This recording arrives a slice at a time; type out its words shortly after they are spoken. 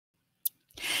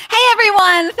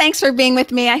everyone. Thanks for being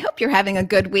with me. I hope you're having a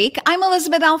good week. I'm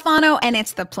Elysabeth Alfano, and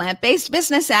it's the Plant-Based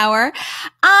Business Hour.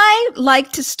 I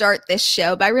like to start this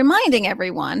show by reminding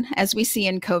everyone, as we see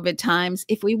in COVID times,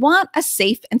 if we want a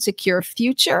safe and secure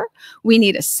future, we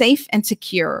need a safe and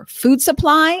secure food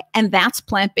supply, and that's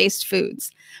plant-based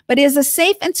foods. But is a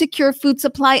safe and secure food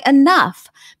supply enough?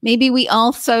 Maybe we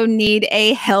also need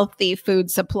a healthy food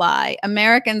supply.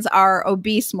 Americans are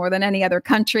obese more than any other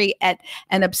country at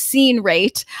an obscene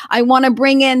rate. I want to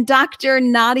bring in Dr.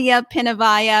 Nadja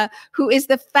Pinnavaia, who is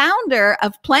the founder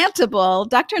of Plantable.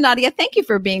 Dr. Nadja, thank you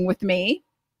for being with me.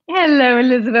 Hello,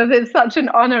 Elizabeth. It's such an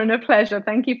honor and a pleasure.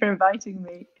 Thank you for inviting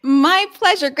me. My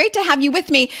pleasure. Great to have you with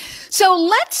me. So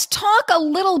let's talk a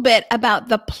little bit about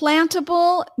the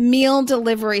Plantable meal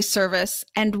delivery service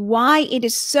and why it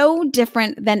is so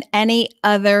different than any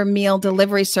other meal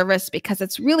delivery service, because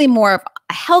it's really more of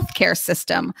a healthcare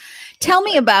system. Tell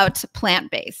me about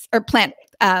Plantbased or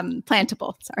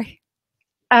Plantable. Sorry.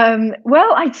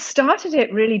 Well, I started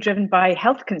it really driven by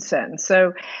health concerns.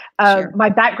 So Sure. My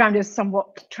background is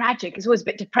somewhat tragic. It's always a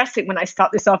bit depressing when I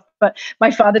start this off, but my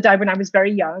father died when I was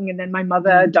very young, and then my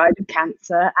mother died of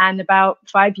cancer. And about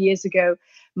 5 years ago,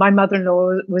 my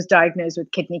mother-in-law was diagnosed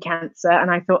with kidney cancer. And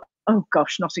I thought, oh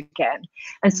gosh, not again.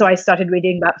 And so I started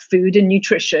reading about food and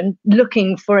nutrition,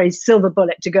 looking for a silver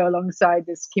bullet to go alongside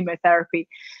this chemotherapy.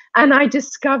 And I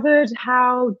discovered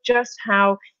how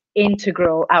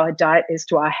integral our diet is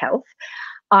to our health.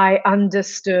 I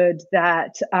understood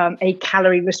that a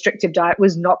calorie restrictive diet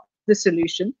was not the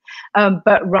solution,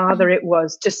 but rather it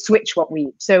was to switch what we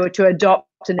eat. So to adopt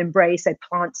and embrace a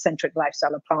plant-centric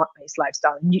lifestyle, a plant-based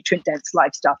lifestyle, a nutrient-dense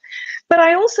lifestyle. But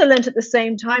I also learned at the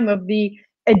same time of the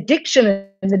addiction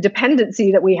and the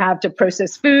dependency that we have to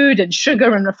processed food and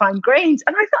sugar and refined grains.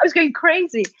 And I thought I was going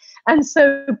crazy. And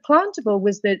so Plantable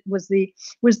was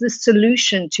the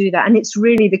solution to that. And it's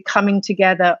really the coming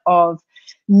together of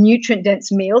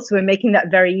nutrient-dense meals. So we're making that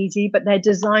very easy, but they're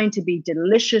designed to be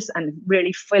delicious and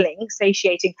really filling,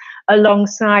 satiating,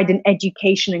 alongside an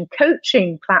education and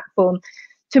coaching platform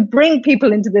to bring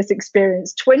people into this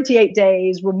experience. 28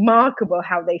 days, remarkable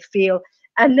how they feel,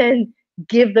 and then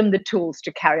give them the tools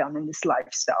to carry on in this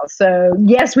lifestyle. So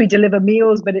yes, we deliver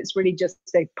meals, but it's really just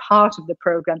a part of the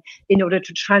program in order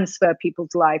to transfer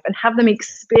people's life and have them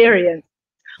experience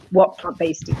what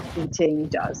plant-based eating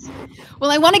does.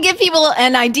 Well, I want to give people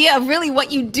an idea of really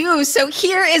what you do. So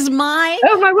here is my,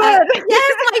 oh my word,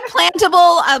 my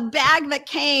Plantable bag that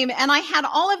came, and I had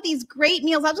all of these great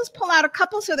meals. I'll just pull out a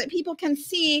couple so that people can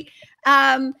see.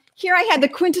 Here I had the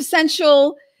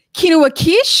quintessential quinoa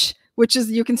quiche, which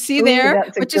is, you can see there,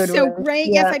 which is so great.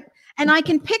 Yeah. Yes, and I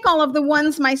can pick all of the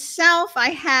ones myself. I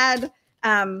had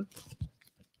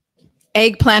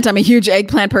eggplant. I'm a huge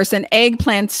eggplant person.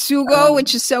 Eggplant sugo,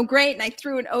 which is so great. And I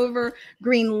threw it over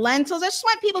green lentils. I just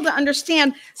want people to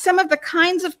understand some of the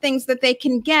kinds of things that they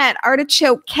can get.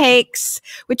 Artichoke cakes,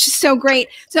 which is so great.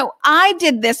 So I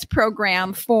did this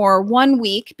program for 1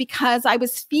 week because I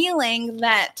was feeling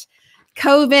that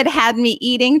COVID had me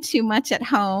eating too much at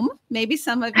home. Maybe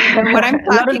some of you know what I'm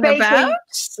talking about.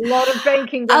 A lot of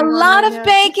baking. A lot of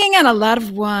baking and a lot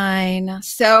of wine.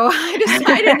 So I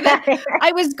decided that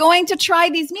I was going to try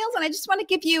these meals, and I just want to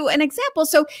give you an example.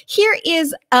 So here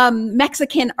is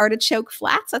Mexican artichoke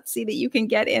flats. Let's see that you can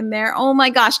get in there. Oh my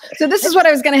gosh. So this is what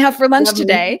I was going to have for lunch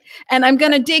today. And I'm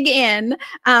going to dig in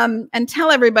and tell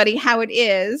everybody how it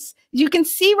is. You can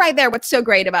see right there what's so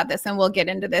great about this, and we'll get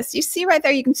into this. You see right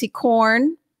there, you can see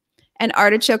corn and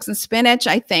artichokes and spinach,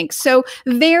 I think. So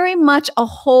very much a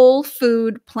whole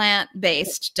food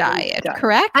plant-based diet,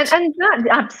 correct? And that,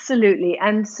 absolutely.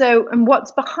 And so, and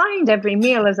what's behind every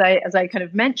meal, as I kind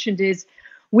of mentioned, is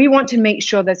we want to make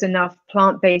sure there's enough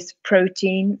plant-based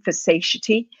protein for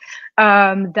satiety,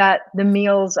 that the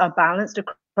meals are balanced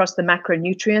across the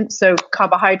macronutrients. So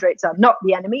carbohydrates are not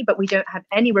the enemy, but we don't have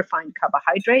any refined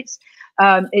carbohydrates.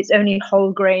 It's only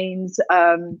whole grains.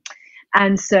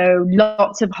 And so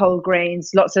lots of whole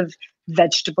grains, lots of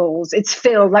vegetables. It's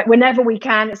filled, like whenever we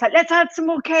can, it's like, let's add some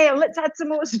more kale, let's add some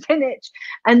more spinach.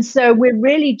 And so we're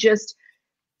really just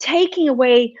taking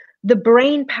away the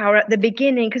brain power at the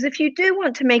beginning, because if you do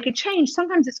want to make a change,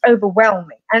 sometimes it's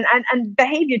overwhelming, and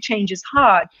behavior change is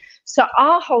hard. So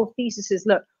our whole thesis is,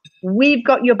 look, we've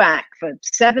got your back for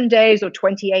 7 days or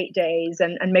 28 days.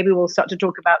 And maybe we'll start to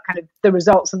talk about kind of the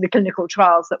results of the clinical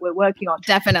trials that we're working on.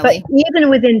 Definitely. But even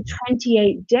within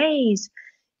 28 days,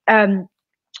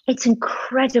 it's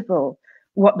incredible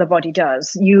what the body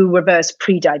does. You reverse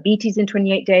pre-diabetes in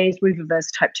 28 days. We reverse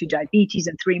type 2 diabetes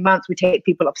in 3 months. We take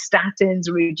people off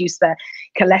statins, we reduce their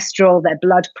cholesterol, their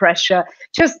blood pressure.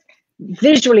 Just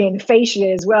visually and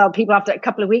facially as well. People after a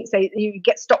couple of weeks, you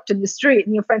get stopped in the street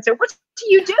and your friends say, "What are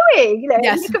you doing? You know,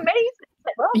 Yes. you look amazing."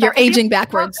 Like, well, you're aging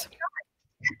backwards.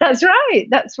 That's right.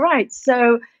 That's right.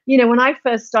 So, you know, when I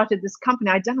first started this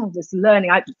company, I'd done all this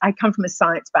learning. I come from a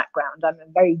science background. I'm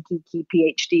a very geeky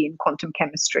PhD in quantum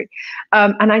chemistry.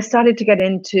 And I started to get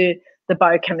into the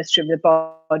biochemistry of the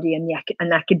body and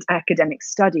academic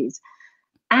studies.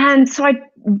 And so I'd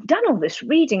done all this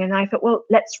reading and I thought, well,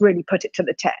 let's really put it to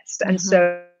the test. And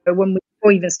so when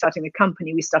before even starting the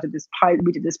company, we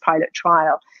did this pilot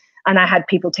trial. And I had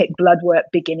people take blood work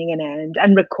beginning and end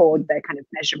and record their kind of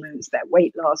measurements, their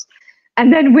weight loss.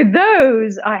 And then with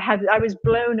those, I was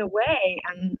blown away.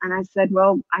 And I said,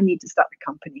 well, I need to start the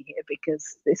company here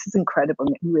because this is incredible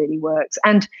and it really works.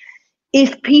 And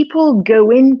if people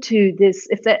go into this,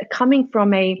 if they're coming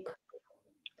from a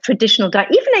traditional diet,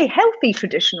 even a healthy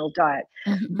traditional diet,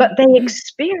 but they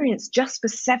experience just for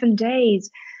 7 days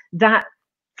that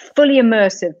fully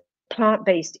immersive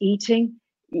plant-based eating,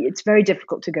 it's very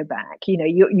difficult to go back. You know,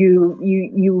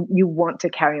 you want to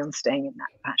carry on staying in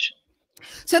that passion.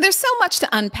 So there's so much to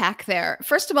unpack there.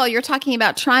 First of all, you're talking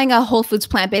about trying a whole foods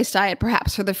plant-based diet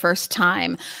perhaps for the first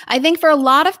time. I think for a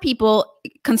lot of people,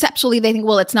 conceptually, they think,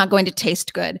 well, it's not going to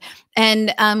taste good.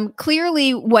 And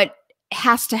clearly what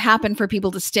has to happen for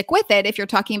people to stick with it, if you're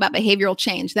talking about behavioral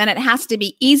change, then it has to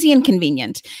be easy and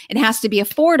convenient. It has to be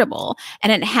affordable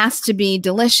and it has to be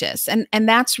delicious. And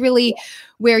that's really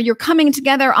where you're coming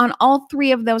together on all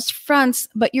three of those fronts.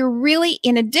 But you're really,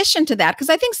 in addition to that, because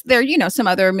I think there, you know, some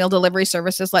other meal delivery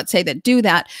services, let's say, that do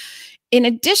that. In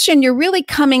addition, you're really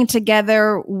coming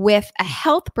together with a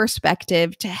health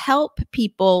perspective to help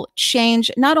people change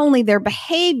not only their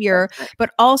behavior,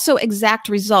 but also exact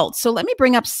results. So let me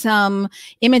bring up some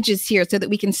images here so that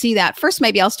we can see that. First,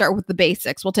 maybe I'll start with the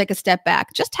basics. We'll take a step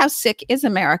back. Just how sick is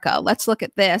America? Let's look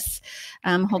at this.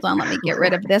 Hold on, let me get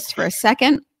rid of this for a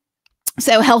second.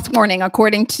 So health warning,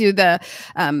 according to the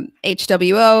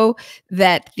HWO,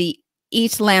 that the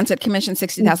East Lancet commissioned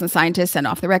 60,000 scientists and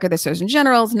off the record, the Surgeon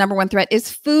General's #1 threat is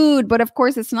food. But of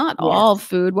course, it's not all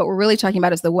food. What we're really talking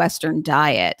about is the Western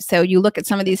diet. So you look at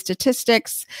some of these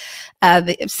statistics,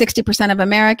 60% of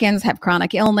Americans have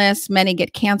chronic illness. Many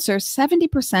get cancer.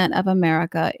 70% of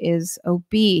America is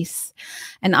obese.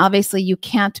 And obviously, you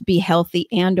can't be healthy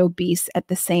and obese at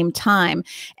the same time.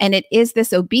 And it is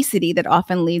this obesity that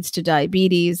often leads to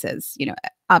diabetes, as you know,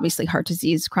 obviously heart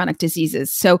disease, chronic diseases.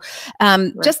 So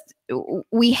just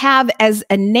we have as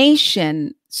a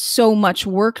nation so much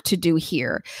work to do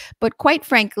here, but quite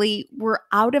frankly, we're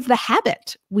out of the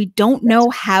habit. We don't know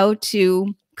how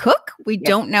to cook. We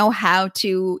don't know how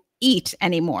to eat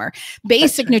anymore.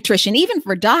 Basic nutrition, even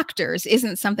for doctors,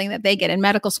 isn't something that they get in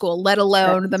medical school, let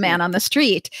alone the man on the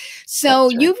street. So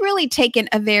you've really taken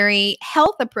a very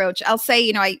health approach. I'll say,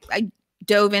 you know, I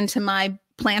dove into my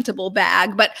Plantable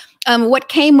bag, but what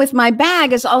came with my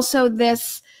bag is also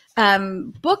this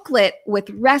booklet with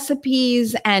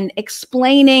recipes and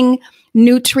explaining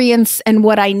nutrients and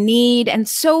what I need. And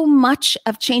so much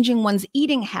of changing one's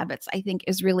eating habits, I think,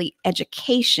 is really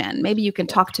education. Maybe you can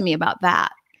talk to me about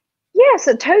that. Yes,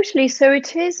 totally. So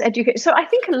it is education. So I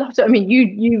think a lot of, I mean,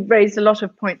 you raised a lot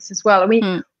of points as well. I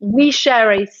mean, we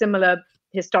share a similar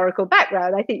historical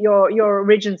background. I think your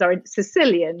origins are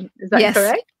Sicilian. Is that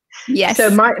correct? Yes. So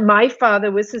my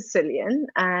father was Sicilian,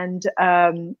 and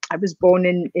I was born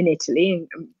in Italy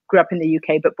and grew up in the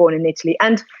UK, but born in Italy.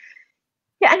 And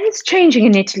yeah, and it's changing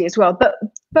in Italy as well.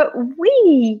 But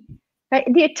we,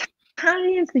 the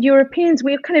Italians, the Europeans,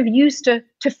 we're kind of used to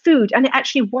food, and it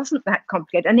actually wasn't that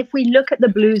complicated. And if we look at the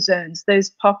blue zones, those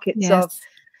pockets of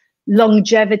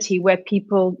longevity where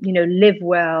people, you know, live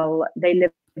well, they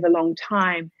live a long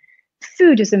time,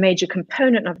 food is a major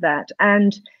component of that.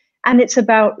 And it's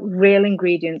about real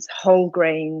ingredients, whole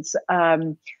grains,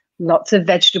 lots of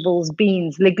vegetables,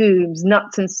 beans, legumes,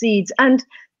 nuts and seeds. And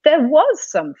there was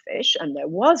some fish and there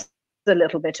was a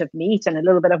little bit of meat and a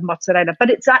little bit of mozzarella, but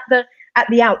it's at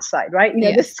the outside, right? You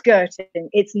know, the skirting.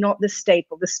 It's not the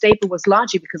staple. The staple was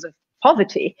largely because of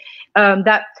poverty,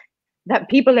 that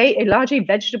people ate a largely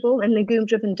vegetable and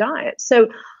legume-driven diet. So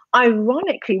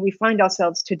ironically, we find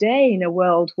ourselves today in a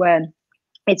world where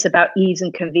it's about ease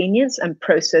and convenience and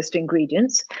processed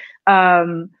ingredients,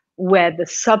 where the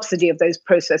subsidy of those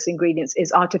processed ingredients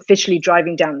is artificially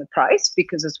driving down the price,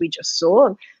 because as we just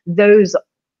saw, those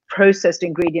processed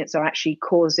ingredients are actually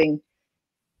causing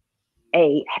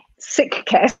a sick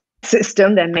care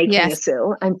system. They're making us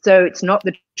ill. And so it's not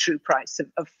the true price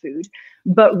of food,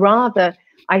 but rather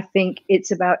I think it's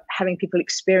about having people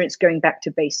experience going back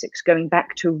to basics, going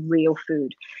back to real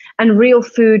food. And real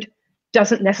food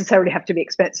doesn't necessarily have to be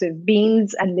expensive.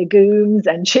 Beans and legumes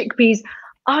and chickpeas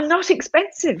are not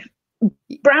expensive.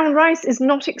 Brown rice is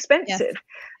not expensive.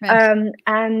 Yes.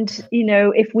 And, you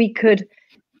know, if we could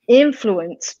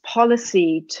influence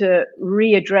policy to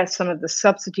readdress some of the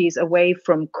subsidies away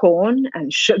from corn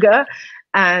and sugar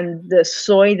and the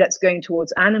soy that's going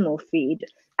towards animal feed,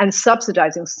 and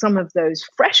subsidizing some of those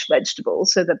fresh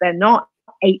vegetables so that they're not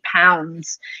 £8,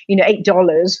 you know,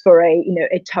 $8 for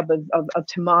a tub of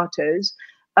tomatoes,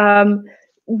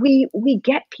 we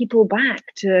get people back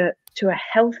to a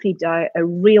healthy diet, a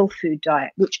real food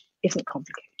diet, which isn't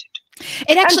complicated.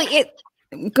 It actually,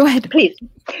 go ahead. Please.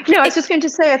 No, I was just going to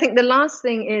say, I think the last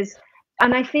thing is,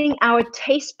 and I think our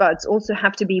taste buds also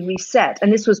have to be reset.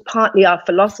 And this was partly our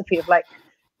philosophy of like,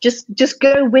 just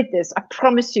go with this. I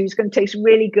promise you it's going to taste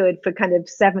really good for kind of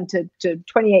 7 to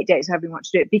 28 days, however you want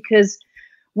to do it, because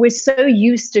we're so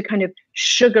used to kind of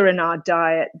sugar in our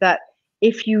diet that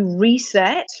if you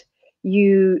reset,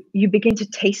 you begin to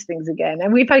taste things again.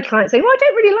 And we've had clients saying, well, I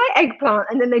don't really like eggplant.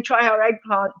 And then they try our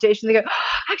eggplant dish and they go,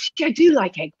 oh, actually, I do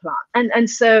like eggplant. And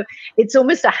so it's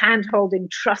almost a hand holding,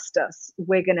 trust us.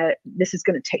 This is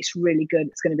going to taste really good.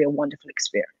 It's going to be a wonderful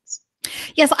experience.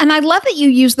 Yes. And I love that you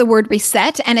use the word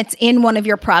reset, and it's in one of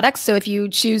your products. So if you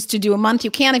choose to do a month, you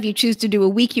can. If you choose to do a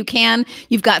week, you can.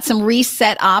 You've got some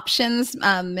reset options.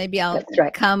 Maybe I'll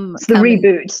come. It's the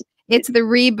reboot. It's the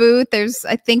reboot.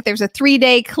 I think there's a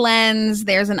 3-day cleanse.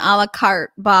 There's an a la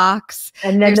carte box.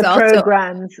 And then there's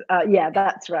programs. Yeah,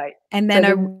 that's right. And then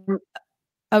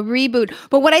a reboot.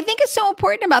 But what I think is so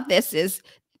important about this is,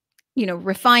 you know,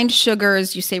 refined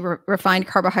sugars, you say refined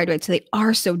carbohydrates, they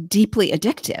are so deeply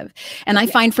addictive. And I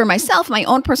find for myself, my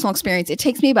own personal experience, it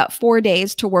takes me about 4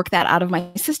 days to work that out of my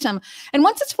system. And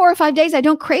once it's 4 or 5 days, I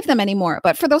don't crave them anymore.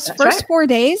 But for those first 4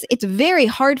 days, it's very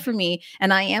hard for me.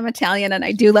 And I am Italian and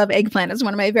I do love eggplant. It's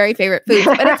one of my very favorite foods.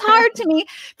 But it's hard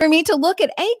for me to look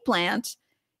at eggplant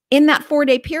in that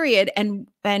 4-day period and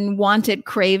want it,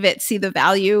 crave it, see the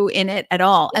value in it at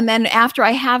all. And then after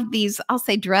I have these, I'll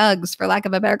say drugs, for lack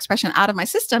of a better expression, out of my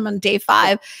system on day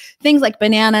 5, things like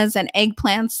bananas and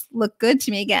eggplants look good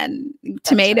to me again.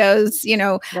 Tomatoes, you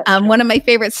know, one of my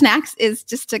favorite snacks is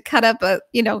just to cut up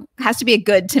has to be a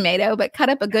good tomato, but cut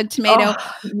up a good tomato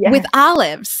with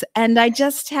olives. And I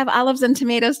just have olives and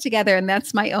tomatoes together. And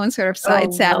that's my own sort of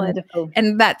side salad. Wonderful.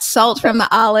 And that salt from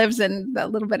the olives and a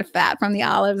little bit of fat from the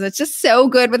olives. It's just so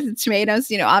good with the tomatoes.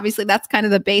 You know, obviously that's kind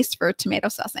of the base for tomato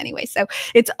sauce anyway. So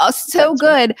it's so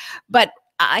good, but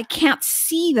I can't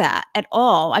see that at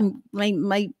all.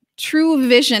 My true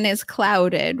vision is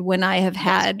clouded when I have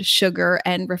had sugar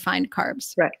and refined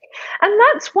carbs. Right. And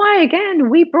that's why, again,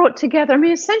 we brought together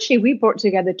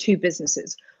 2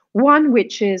 businesses. One,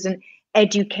 which is an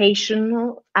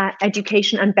education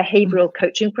and behavioral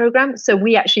coaching program. So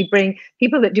we actually bring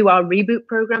people that do our reboot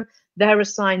program, they're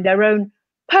assigned their own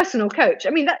personal coach. I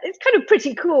mean, it's kind of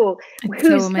pretty cool.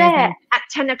 Who's so there at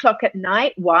 10 o'clock at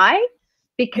night? Why?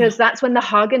 Because that's when the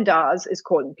Haagen-Dazs is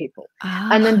calling people.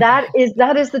 And then that is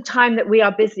the time that we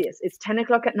are busiest. It's 10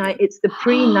 o'clock at night. It's the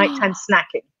pre-nighttime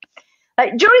snacking.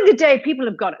 Like during the day, people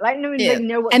have got it. Like they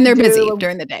know what and they're busy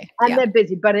during the day. And they're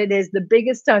busy. But it is the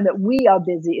biggest time that we are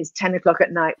busy is 10 o'clock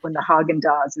at night when the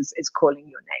Haagen-Dazs is calling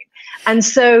your name. And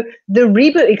so the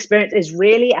reboot experience is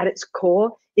really at its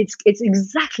core. It's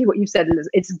exactly what you said, Liz.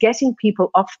 It's getting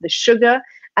people off the sugar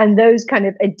and those kind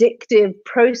of addictive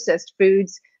processed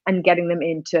foods and getting them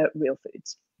into real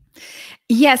foods.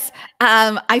 Yes,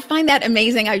 I find that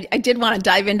amazing. I did want to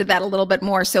dive into that a little bit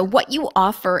more. So what you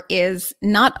offer is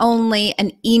not only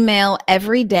an email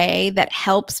every day that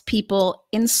helps people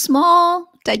in small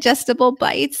digestible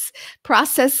bites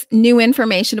process new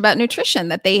information about nutrition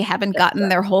that they haven't gotten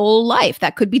their whole life.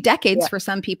 That could be decades for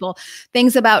some people.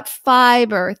 Things about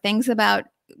fiber, things about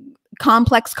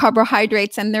complex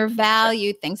carbohydrates and their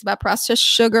value, things about processed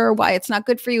sugar, why it's not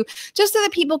good for you, just so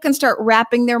that people can start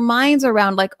wrapping their minds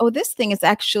around like, oh, this thing is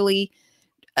actually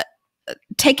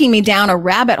taking me down a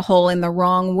rabbit hole in the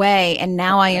wrong way. And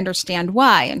now I understand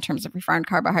why in terms of refined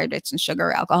carbohydrates and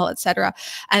sugar, alcohol, et cetera.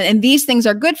 And these things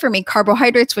are good for me.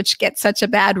 Carbohydrates, which get such a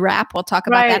bad rap. We'll talk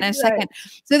about that in a second.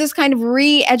 So this kind of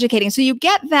re-educating. So you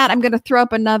get that. I'm going to throw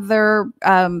up another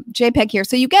JPEG here.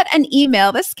 So you get an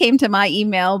email. This came to my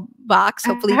email box.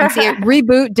 Hopefully you can see it.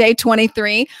 Reboot day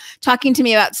 23, talking to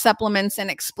me about supplements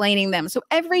and explaining them. So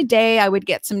every day I would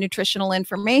get some nutritional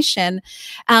information.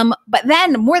 But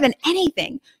then more than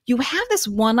anything, you have this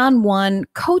one-on-one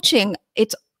coaching.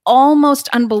 It's almost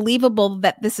unbelievable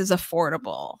that this is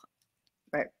affordable.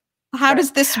 Right. How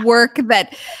does this work?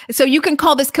 So you can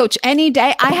call this coach any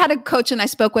day. I had a coach and I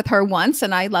spoke with her once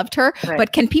and I loved her,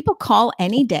 but can people call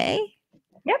any day?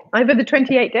 Yeah, over the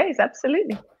 28 days.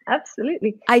 Absolutely.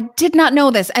 Absolutely. I did not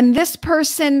know this. And this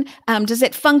person, does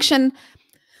it function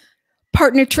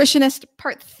part nutritionist,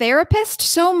 part therapist?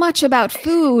 So much about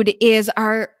food is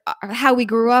our how we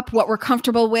grew up, what we're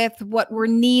comfortable with, what we're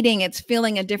needing. It's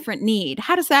filling a different need.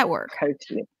 How does that work?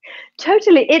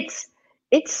 Totally.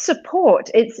 It's support.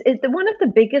 It's one of the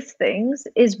biggest things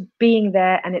is being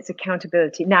there, and it's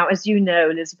accountability. Now, as you know,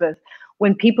 Elizabeth,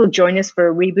 when people join us for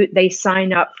a reboot, they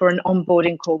sign up for an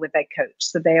onboarding call with their coach.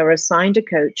 So they are assigned a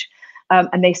coach,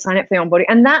 and they sign up for the onboarding.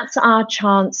 And that's our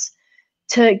chance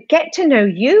to get to know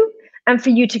you and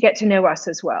for you to get to know us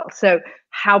as well. So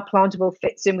how Plantable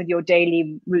fits in with your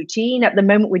daily routine. At the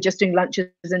moment, we're just doing lunches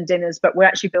and dinners, but we're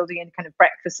actually building in kind of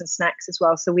breakfast and snacks as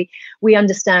well. So we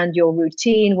understand your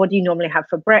routine. What do you normally have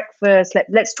for breakfast?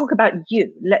 Let's talk about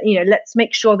you. Let's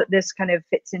make sure that this kind of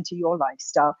fits into your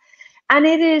lifestyle. And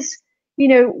it is,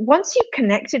 once you've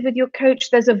connected with your coach,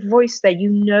 there's a voice there.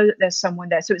 You know that there's someone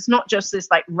there. So it's not just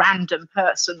this like random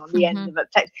person on the end of a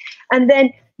text. And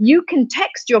then you can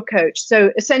text your coach.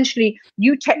 So essentially,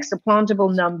 you text a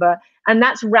Plantable number, and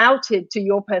that's routed to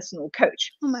your personal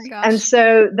coach. Oh my gosh. And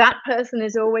so that person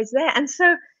is always there. And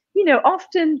so,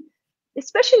 often,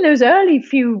 especially in those early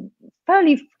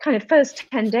kind of first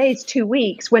 10 days, 2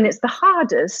 weeks, when it's the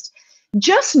hardest,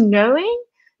 just knowing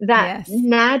that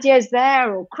Nadja is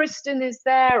there, or Kristen is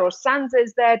there, or Sansa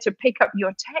is there to pick up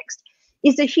your text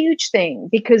is a huge thing,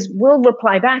 because we'll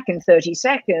reply back in 30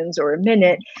 seconds or a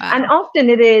minute. Wow. And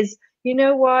often it is, you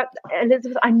know what,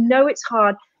 Elizabeth, I know it's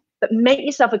hard, but make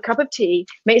yourself a cup of tea,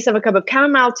 make yourself a cup of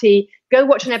chamomile tea, go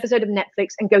watch an episode of Netflix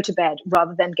and go to bed,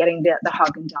 rather than getting the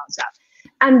Haagen-Dazs out.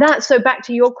 And that's, so back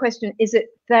to your question, is it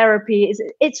therapy?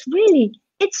 It's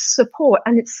support,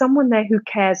 and it's someone there who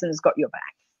cares and has got your back.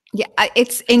 Yeah,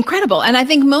 it's incredible. And I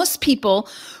think most people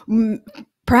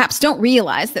perhaps don't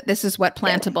realize that this is what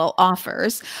Plantable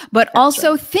offers, but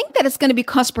also think that it's going to be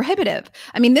cost prohibitive.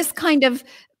 I mean, this kind of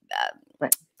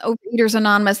Overeaters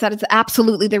Anonymous, that is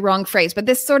absolutely the wrong phrase, but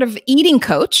this sort of eating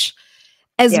coach,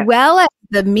 as well as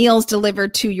the meals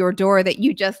delivered to your door that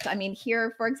you just,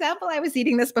 here, for example, I was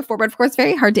eating this before, but of course,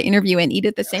 very hard to interview and eat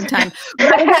at the same time.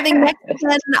 I'm having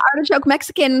Mexican artichoke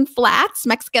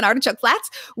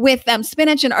flats with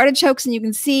spinach and artichokes, and you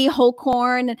can see whole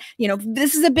corn.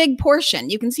 This is a big portion.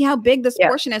 You can see how big this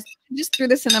portion is. I just threw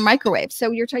this in the microwave.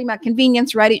 So you're talking about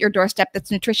convenience right at your doorstep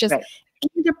that's nutritious. Right.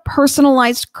 And a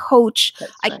personalized coach.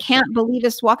 I can't believe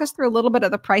this. Walk us through a little bit of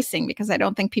the pricing, because I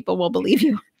don't think people will believe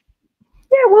you.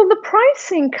 Yeah, well, the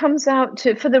pricing comes out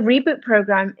for the reboot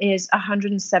program is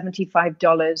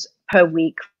 $175 per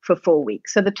week for 4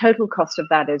 weeks. So the total cost of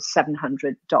that is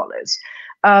 $700.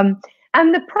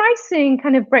 And the pricing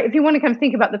if you want to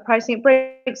think about the pricing, it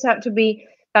breaks out to be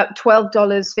about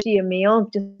 $12.50 a meal,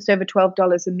 just over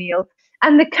 $12 a meal.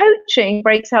 And the coaching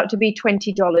breaks out to be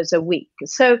 $20 a week.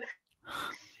 So,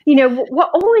 what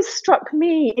always struck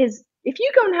me is, if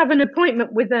you go and have an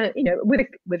appointment with a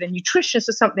nutritionist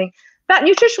or something, that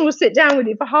nutrition will sit down with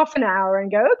you for half an hour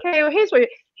and go, okay, well,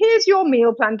 here's your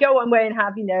meal plan. Go on away and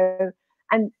have,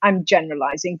 and I'm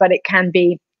generalizing, but it can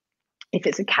be, if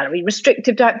it's a calorie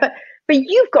restrictive diet, but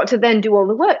you've got to then do all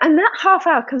the work. And that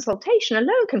half-hour consultation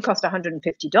alone can cost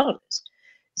 $150.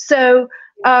 So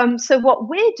what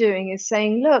we're doing is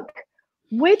saying, look,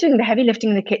 we're doing the heavy lifting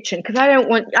in the kitchen, because I don't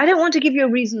want to give you a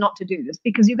reason not to do this,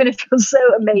 because you're going to feel so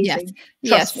amazing.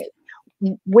 Trust me.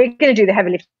 We're going to do the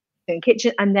heavy lifting in the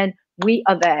kitchen, and then we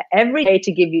are there every day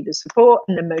to give you the support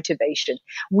and the motivation.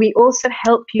 We also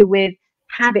help you with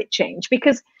habit change,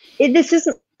 because this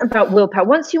isn't about willpower.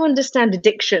 Once you understand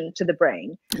addiction to the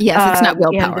brain, it's not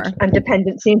willpower, and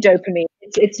dependency and dopamine,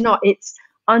 it's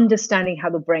understanding how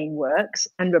the brain works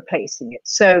and replacing it.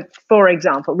 So, for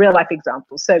example, real life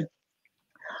example. So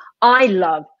I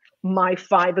love my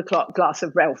 5 o'clock glass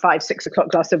of 6 o'clock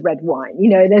glass of red wine.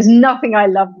 There's nothing I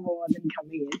love more than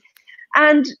coming in.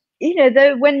 And,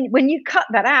 when you cut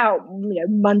that out,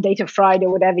 Monday to Friday,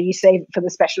 whatever, you save it for the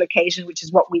special occasion, which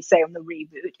is what we say on the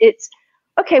reboot. It's,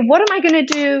 okay, what am I going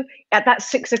to do at that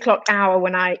 6 o'clock hour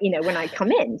when I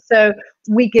come in? So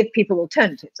we give people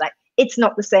alternatives, like, it's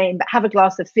not the same, but have a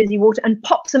glass of fizzy water and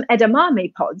pop some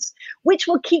edamame pods, which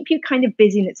will keep you kind of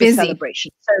busy, and it's a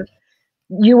celebration. So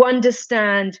you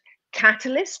understand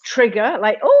catalyst, trigger,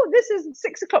 like, oh, this is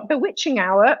 6 o'clock bewitching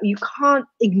hour. You can't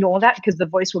ignore that, because the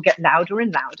voice will get louder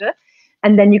and louder.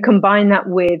 And then you combine that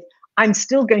with, I'm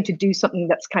still going to do something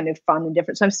that's kind of fun and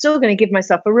different. So I'm still going to give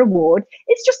myself a reward.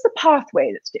 It's just the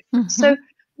pathway that's different. So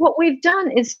what we've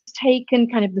done is taken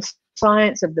kind of the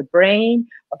science of the brain,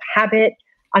 of habit,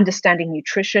 understanding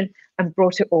nutrition, and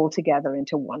brought it all together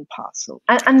into one parcel.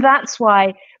 And that's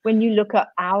why when you look at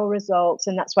our results,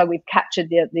 and that's why we've captured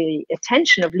the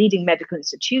attention of leading medical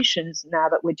institutions now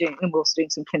that we're also doing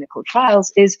some clinical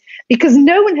trials, is because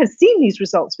no one has seen these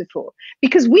results before.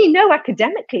 Because we know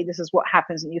academically this is what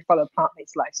happens when you follow a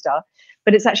plant-based lifestyle,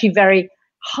 but it's actually very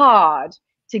hard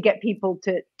to get people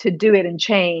to do it and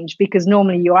change, because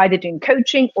normally you're either doing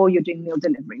coaching or you're doing meal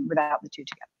delivery without the two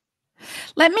together.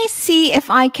 Let me see if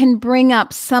I can bring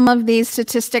up some of these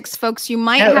statistics, folks. You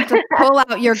might have to pull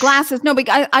out your glasses. No, but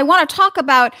I want to talk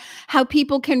about how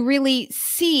people can really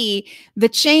see the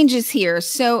changes here.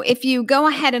 So if you go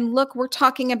ahead and look, we're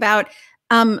talking about,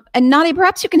 and Nadja,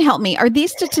 perhaps you can help me. Are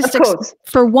these statistics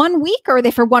for 1 week or are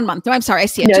they for 1 month? No, I'm sorry. I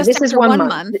see it. No, just this is 1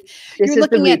 month. You're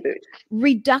looking at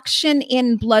reduction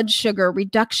in blood sugar,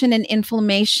 reduction in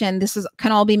inflammation. This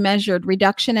can all be measured.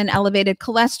 Reduction in elevated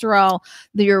cholesterol,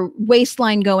 your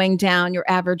waistline going down, your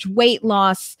average weight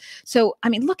loss. So, I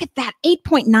mean, look at that,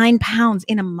 8.9 pounds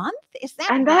in a month. Is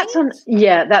that and right?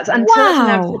 That's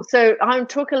wow. So I'm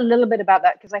talking a little bit about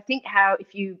that, because I think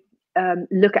if you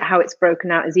look at how it's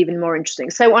broken out is even more interesting.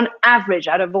 So on average,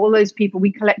 out of all those people,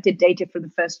 we collected data for the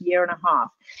first year and a half.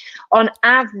 On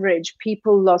average,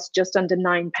 people lost just under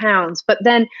 9 pounds, but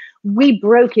then we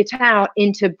broke it out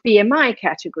into BMI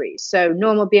categories. So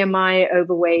normal BMI,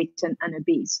 overweight, and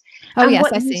obese. Oh, and yes,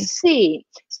 what I you see.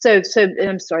 So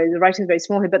I'm sorry, the writing is very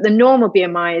small here, but the normal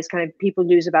BMI is kind of people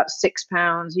lose about 6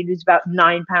 pounds, you lose about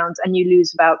 9 pounds, and you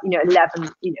lose about 11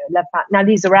 pounds. Now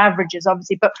these are averages,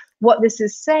 obviously, but what this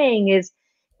is saying is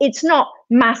it's not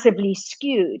massively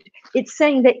skewed. It's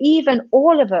saying that even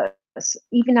all of us,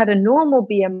 even at a normal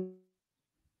BMI,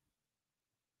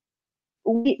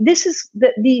 this is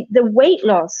the weight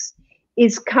loss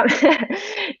is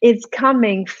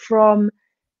coming from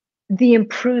the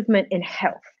improvement in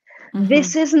health. Mm-hmm.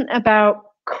 This isn't about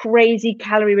crazy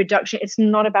calorie reduction. It's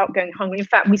not about going hungry. In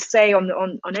fact, we say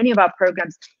on any of our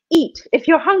programs, eat. If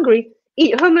you're hungry,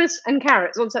 eat hummus and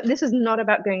carrots. Also, this is not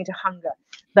about going to hunger,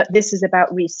 but this is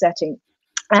about resetting.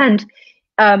 And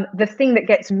the thing that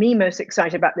gets me most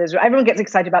excited about this, everyone gets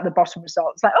excited about the bottom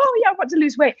results, like, oh yeah, I want to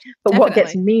lose weight. But What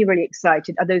gets me really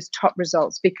excited are those top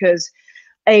results, because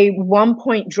a 1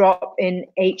 point drop in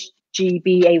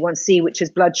HbA1c, which is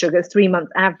blood sugar, 3-month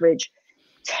average,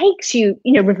 takes you,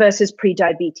 reverses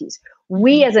pre-diabetes.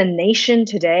 We as a nation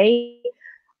today,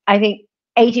 I think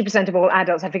 80% of all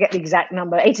adults, I forget the exact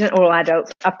number, 80% of all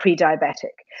adults are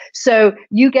pre-diabetic. So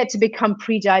you get to become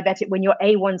pre-diabetic when your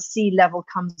A1C level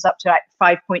comes up to like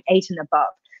 5.8 and above.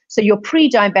 So you're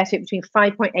pre-diabetic between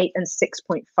 5.8 and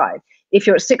 6.5. If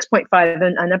you're at 6.5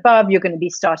 and above, you're going to be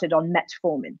started on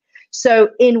metformin. So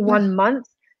in 1 month,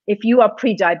 if you are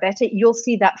pre-diabetic, you'll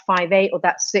see that 5.8 or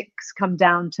that 6 come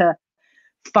down to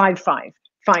 5.5,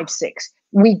 5.6.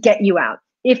 We get you out.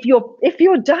 If you're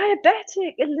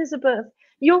diabetic, Elysabeth,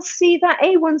 you'll see that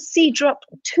A1C drop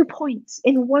 2 points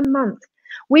in 1 month.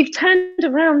 We've turned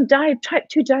around type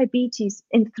 2 diabetes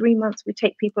in 3 months. We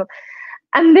take people,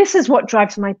 and this is what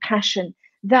drives my passion,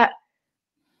 that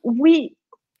we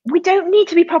don't need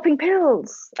to be popping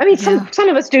pills. I mean, some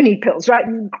of us do need pills, right?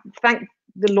 Thank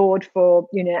the Lord for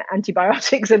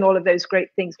antibiotics and all of those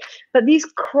great things. But these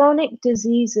chronic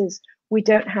diseases, we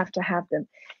don't have to have them.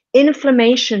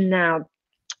 Inflammation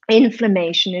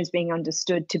is being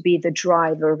understood to be the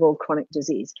driver of all chronic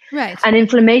disease. Right. And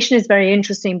inflammation is very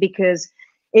interesting because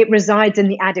it resides in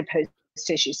the adipose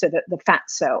tissue, so the fat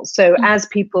cells. So as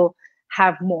people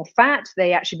have more fat,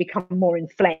 they actually become more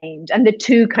inflamed, and the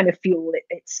two kind of fuel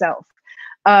itself.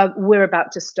 We're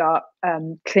about to start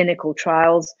clinical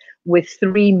trials with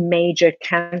 3 major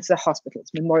cancer hospitals: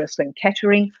 Memorial Sloan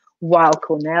Kettering, Weill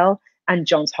Cornell, and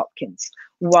Johns Hopkins.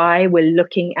 Why? We're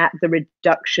looking at the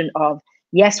reduction of,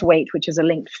 yes, weight, which is a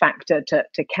linked factor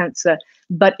to cancer,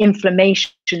 but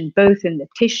inflammation both in the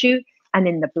tissue and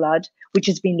in the blood, which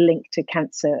has been linked to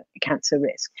cancer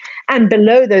risk. And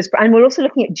below those, and we're also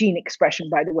looking at gene expression,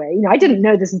 by the way. I didn't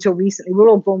know this until recently. We're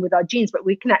all born with our genes, but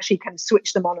we can actually kind of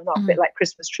switch them on and off, a bit like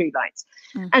Christmas tree lights.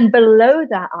 And below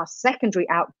that, our secondary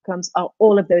outcomes are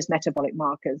all of those metabolic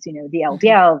markers, the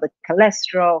LDL, the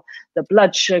cholesterol, the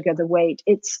blood sugar, the weight.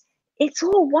 It's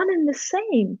all one and the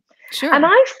same. Sure. And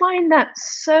I find that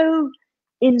so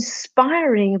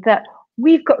inspiring that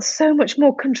we've got so much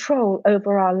more control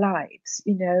over our lives,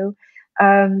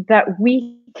 that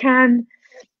we can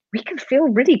feel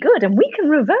really good, and we can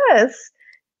reverse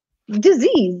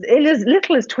disease in as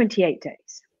little as 28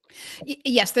 days.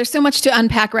 Yes, there's so much to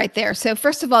unpack right there. So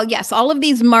first of all, yes, all of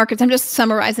these markers, I'm just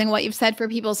summarizing what you've said for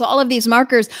people. So all of these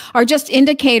markers are just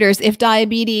indicators if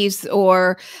diabetes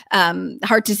or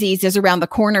heart disease is around the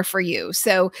corner for you,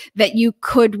 so that you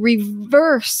could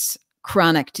reverse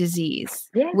chronic disease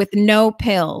with no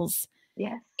pills.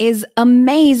 Is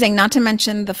amazing, not to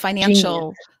mention the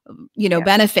financial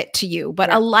benefit to you,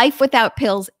 but a life without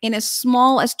pills in as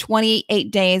small as 28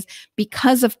 days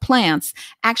because of plants,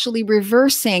 actually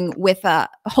reversing with a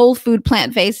whole food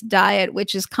plant-based diet,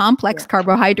 which is complex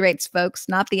carbohydrates, folks,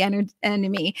 not the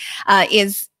enemy,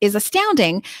 is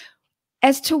astounding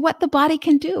as to what the body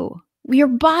can do. Your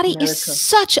body is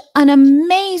such an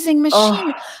amazing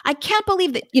machine. I can't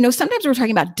believe that, sometimes we're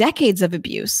talking about decades of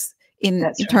abuse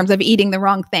in terms of eating the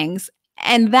wrong things.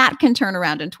 And that can turn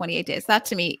around in 28 days. That,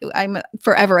 to me, I'm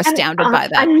forever astounded by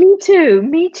that. And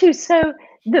me too. So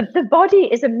the body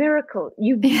is a miracle.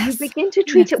 You begin to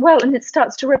treat it well and it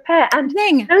starts to repair. And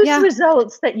those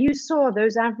results that you saw,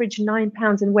 those average 9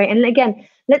 pounds in weight. And again,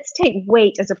 let's take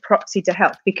weight as a proxy to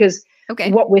health, because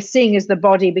what we're seeing is the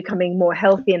body becoming more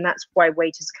healthy, and that's why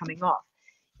weight is coming off.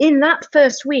 In that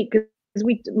first week, because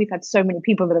we've had so many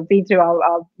people that have been through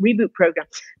our reboot program,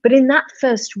 but in that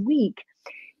first week,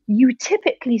 you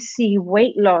typically see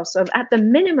weight loss of, at the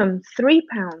minimum, 3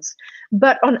 pounds,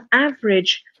 but on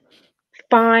average,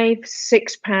 5,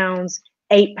 6 pounds,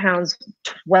 8 pounds,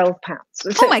 12 pounds.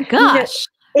 So, oh my gosh.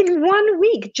 In 1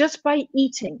 week, just by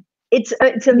eating. It's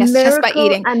a miracle, just by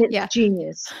eating. And it's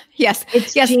genius. Yes,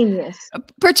 it's genius.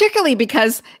 Particularly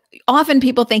because often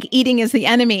people think eating is the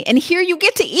enemy, and here you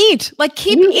get to eat. Like,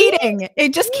 keep eating.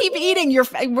 Just keep eating.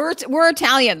 We're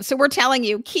Italian, so we're telling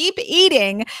you, keep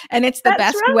eating, and it's the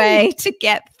best way to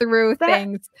get through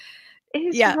things.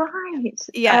 Is right.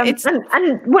 Yeah.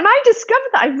 And when I discovered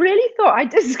that, I really thought I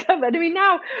discovered. I mean,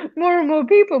 now more and more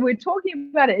people we're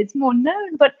talking about it. It's more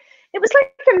known, but it was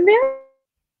like a miracle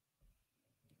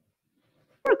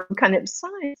kind of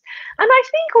science. And I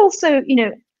think also,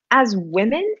 as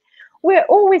women, we're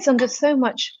always under so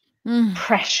much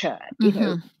pressure,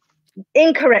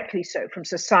 incorrectly so, from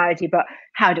society, but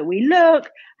how do we look,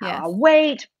 our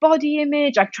weight, body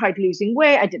image, I've tried losing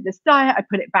weight, I did this diet, I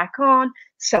put it back on,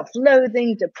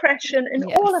 self-loathing, depression, and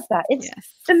all of that. It's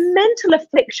the mental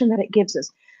affliction that it gives us.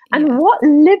 And what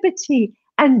liberty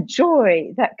and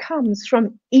joy that comes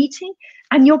from eating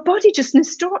and your body just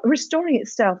restoring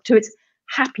itself to its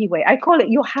happy weight. I call it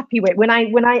your happy weight. When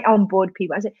I onboard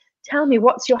people, I say, tell me,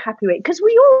 what's your happy weight? Because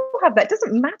we all have that. It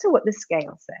doesn't matter what the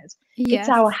scale says. It's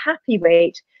our happy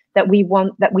weight that we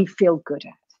want, that we feel good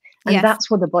at. And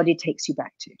that's what the body takes you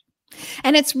back to.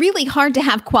 And it's really hard to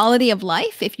have quality of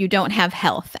life if you don't have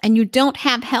health, and you don't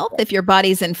have health if your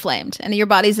body's inflamed, and your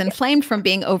body's inflamed from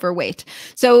being overweight.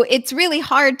 So it's really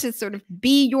hard to sort of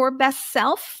be your best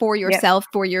self for yourself,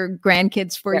 for your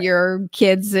grandkids, for your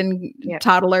kids and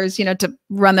toddlers, to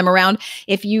run them around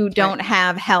if you don't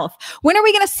have health. When are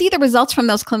we going to see the results from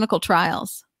those clinical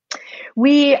trials?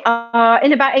 We are,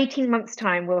 in about 18 months'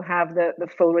 time, we'll have the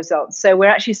full results. So we're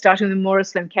actually starting with Memorial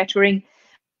Sloan Kettering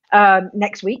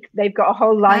next week. They've got a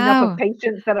whole lineup of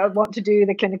patients that want to do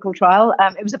the clinical trial.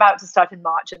 It was about to start in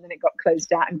March, and then it got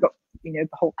closed out and got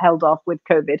held off with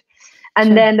COVID.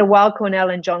 And then the Weill Cornell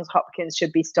and Johns Hopkins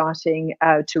should be starting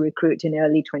to recruit in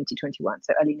early 2021,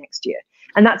 so early next year.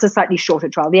 And that's a slightly shorter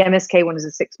trial. The MSK one is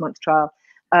a 6-month trial.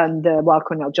 The Weill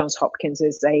Cornell Johns Hopkins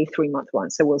is a 3-month one.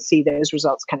 So we'll see those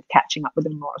results kind of catching up with the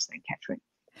Memorial Sloan Kettering.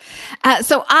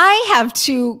 So I have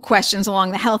 2 questions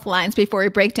along the health lines before we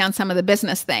break down some of the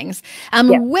business things.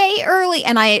 Way early,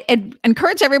 and I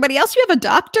encourage everybody else, you have a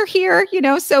doctor here,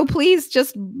 so please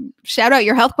just shout out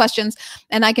your health questions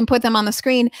and I can put them on the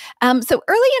screen. So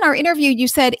early in our interview, you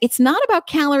said it's not about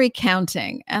calorie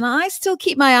counting, and I still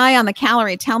keep my eye on the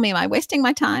calorie. Tell me, am I wasting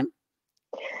my time?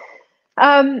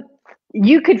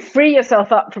 You could free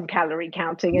yourself up from calorie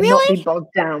counting and not be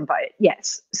bogged down by it.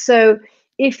 Yes. So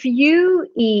if you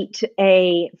eat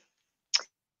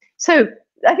so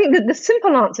I think that the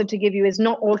simple answer to give you is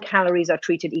not all calories are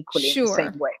treated equally in the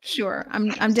same way. Sure. I'm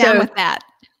down with that.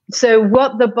 So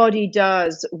what the body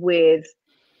does with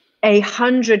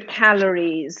 100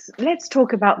 calories, let's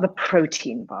talk about the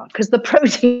protein bar, because the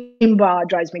protein bar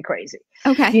drives me crazy.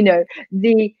 Okay.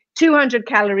 The 200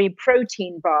 calorie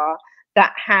protein bar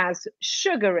that has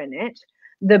sugar in it,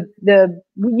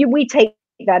 we take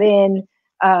that in,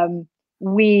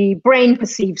 brain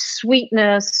perceives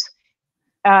sweetness,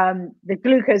 the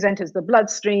glucose enters the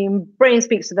bloodstream, brain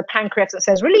speaks to the pancreas that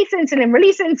says, release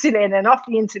insulin, and off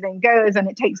the insulin goes, and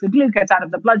it takes the glucose out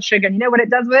of the blood sugar, and you know what it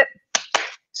does with it?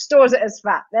 Stores it as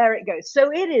fat. There it goes.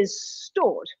 So it is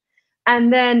stored.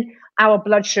 And then our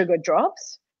blood sugar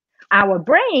drops. our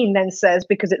brain then says,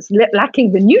 because it's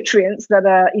lacking the nutrients that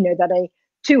are, that a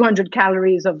 200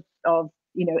 calories of a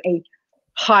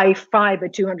high fiber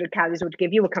 200 calories would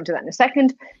give you. We'll come to that in a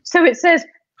second. So it says,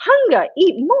 hunger,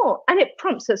 eat more, and it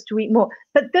prompts us to eat more.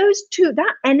 But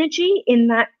that energy in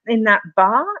that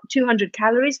bar, 200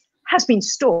 calories, has been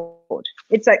stored.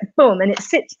 It's like boom, and it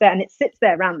sits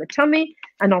there around the tummy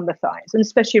and on the thighs, and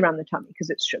especially around the tummy because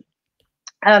it's sugar.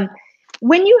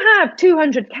 When you have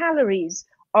 200 calories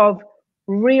of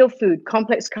real food,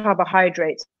 complex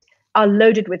carbohydrates are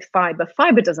loaded with fiber.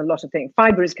 Fiber does a lot of things.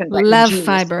 Fiber is kind of like love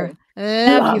fiber.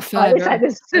 Love you, fiber. It's like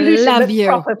the solution love that's you.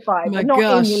 proper fiber, My not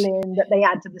gosh. inulin that they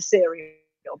add to the cereal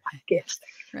packets.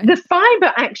 Right. The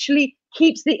fiber actually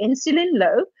keeps the insulin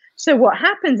low. So what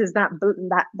happens is that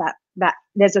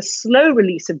there's a slow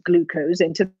release of glucose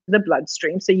into the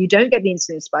bloodstream. So you don't get the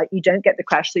insulin spike, you don't get the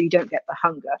crash, so you don't get the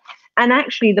hunger. And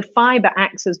actually the fiber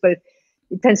acts as both,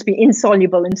 it tends to be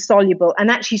insoluble and soluble, and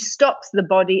actually stops the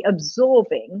body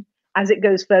absorbing as it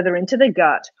goes further into the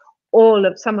gut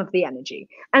some of the energy.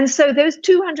 And so those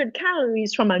 200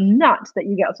 calories from a nut that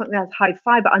you get, or something that's high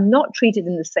fiber, are not treated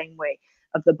in the same way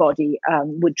of the body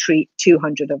would treat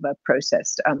 200 of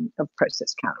processed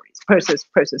calories,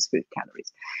 processed food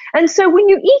calories. And so when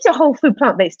you eat a whole food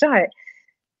plant-based diet,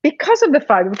 because of the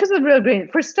fiber, because of the real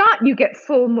ingredients, for a start, you get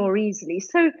full more easily.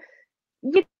 So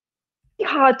it's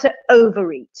hard to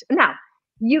overeat. Now,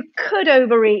 you could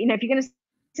overeat, if you're going to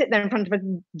sit there in front of a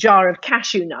jar of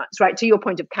cashew nuts, right, to your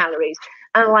point of calories,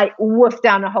 and like woof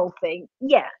down a whole thing.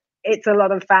 Yeah, it's a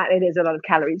lot of fat, it is a lot of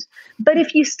calories. But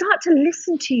if you start to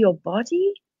listen to your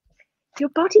body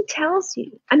tells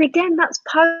you. And again, that's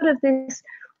part of this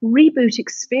reboot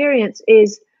experience,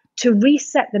 is to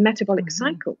reset the metabolic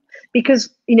cycle. Because,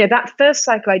 that first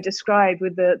cycle I described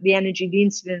with the energy, the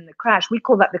insulin, and the crash, we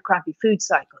call that the crappy food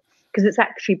cycle, because it's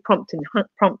actually prompting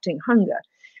hunger.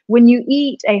 When you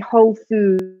eat a whole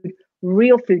food,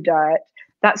 real food diet,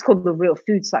 that's called the real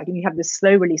food cycle. You have this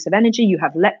slow release of energy, you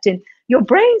have leptin. Your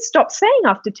brain stops saying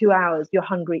after 2 hours, you're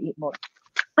hungry, eat more.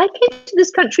 I came to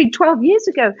this country 12 years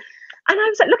ago, and I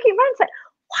was like looking around, like,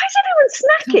 why is everyone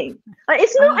snacking? Like,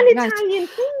 it's not an Italian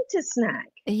thing to snack.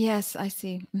 Yes, I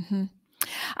see.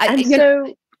 I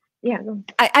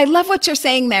love what you're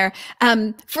saying there.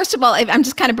 First of all, I'm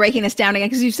just kind of breaking this down again,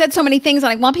 because you've said so many things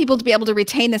and I want people to be able to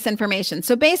retain this information.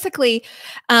 So basically,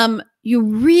 you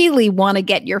really want to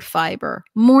get your fiber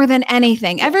more than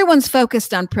anything. Everyone's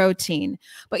focused on protein,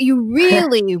 but you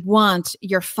really want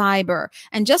your fiber.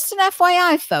 And just an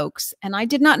FYI, folks, and I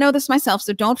did not know this myself,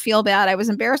 so don't feel bad. I was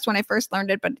embarrassed when I first learned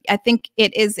it, but I think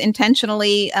it is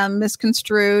intentionally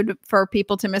misconstrued for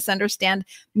people to misunderstand.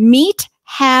 Meat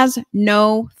has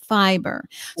no fiber.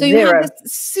 So you have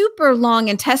this super long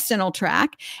intestinal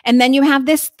tract, and then you have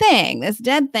this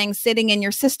dead thing sitting in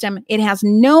your system. It has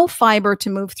no fiber to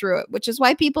move through it, which is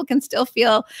why people can still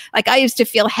feel like I used to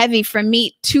feel heavy from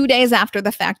meat 2 days after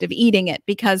the fact of eating it,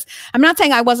 because I'm not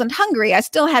saying I wasn't hungry. I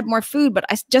still had more food, but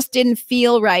I just didn't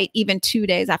feel right even 2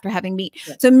 days after having meat.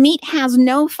 Yeah. So meat has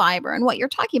no fiber. And what you're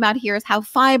talking about here is how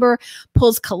fiber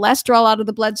pulls cholesterol out of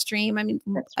the bloodstream. I mean,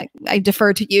 I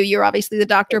defer to you. You're obviously the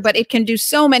doctor, but it can do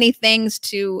so many things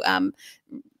to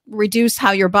reduce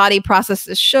how your body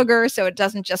processes sugar, so it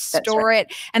doesn't just store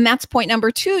it. And that's point number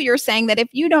 2. You're saying that if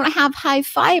you don't have high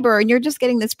fiber and you're just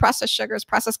getting this processed sugars,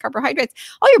 processed carbohydrates,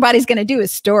 all your body's going to do is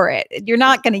store it. You're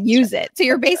not going to use it. So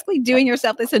you're basically doing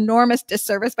yourself this enormous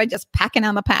disservice by just packing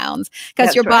on the pounds,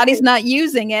 because your body's not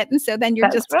using it. And so then you're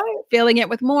just filling it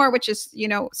with more, which is,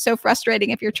 so frustrating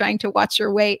if you're trying to watch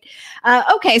your weight.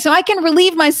 Okay, so I can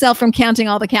relieve myself from counting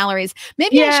all the calories.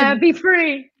 Maybe I should be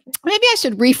free. Maybe I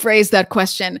should rephrase that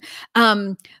question.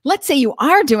 Let's say you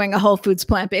are doing a whole foods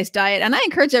plant-based diet, and I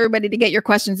encourage everybody to get your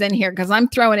questions in here, because I'm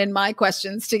throwing in my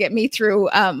questions to get me through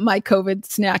my COVID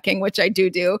snacking, which I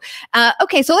do.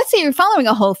 Okay, so let's say you're following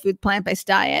a whole food plant-based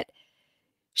diet.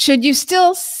 Should you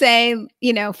still say,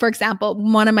 for example,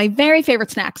 one of my very favorite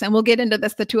snacks, and we'll get into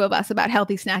this, the two of us, about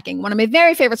healthy snacking. One of my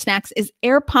very favorite snacks is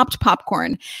air popped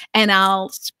popcorn, and I'll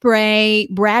spray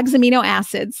Bragg's amino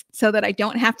acids so that I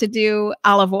don't have to do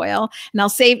olive oil. And I'll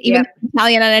save even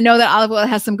Italian, and I know that olive oil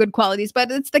has some good qualities, but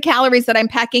it's the calories that I'm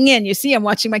packing in. You see, I'm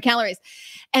watching my calories.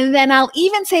 And then I'll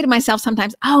even say to myself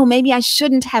sometimes, oh, maybe I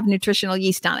shouldn't have nutritional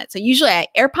yeast on it. So usually I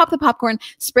air pop the popcorn,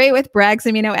 spray it with Bragg's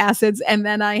amino acids, and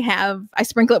then I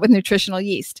sprinkle it with nutritional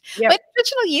yeast. But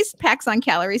nutritional yeast packs on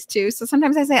calories too. So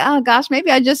sometimes I say, oh gosh, maybe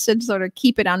I just should sort of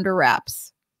keep it under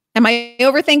wraps. Am I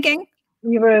overthinking?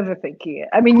 You're overthinking it.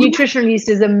 I mean, nutritional yeast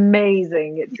is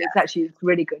amazing. It's actually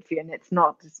really good for you, and it's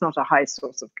not a high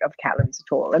source of calories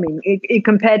at all. I mean, it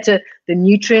compared to the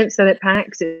nutrients that it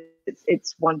packs,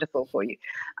 it's wonderful for you.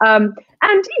 And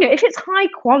if it's high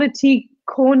quality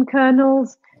corn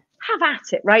kernels, have at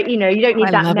it, right? You don't need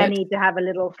that many to have a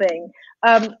little thing.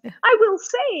 I will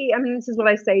say, this is what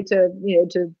I say to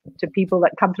people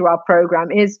that come through our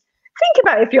program is, think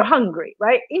about if you're hungry,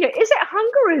 right? Is it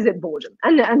hunger or is it boredom?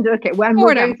 And okay, when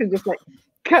we're going through just like,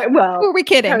 well, who are we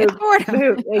kidding? It's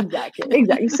boredom.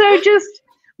 Exactly. So just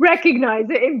recognize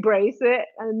it, embrace it,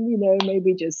 and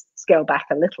maybe just scale back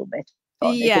a little bit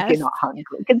on it if you're not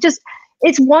hungry.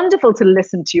 It's wonderful to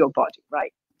listen to your body,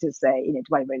 right? To say,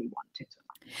 do I really want it?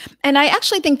 And I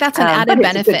actually think that's an added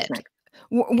benefit.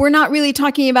 We're not really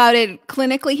talking about it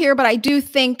clinically here, but I do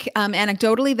think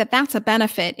anecdotally that's a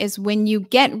benefit, is when you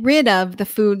get rid of the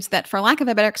foods that, for lack of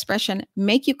a better expression,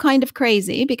 make you kind of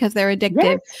crazy because they're addictive.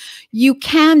 Yes. You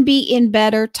can be in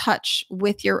better touch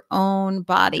with your own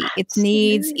body. It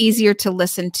needs easier to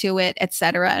listen to it,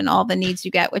 etc., and all the needs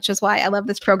you get, which is why I love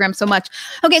this program so much.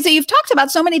 Okay, so you've talked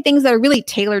about so many things that are really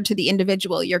tailored to the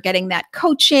individual. You're getting that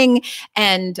coaching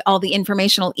and all the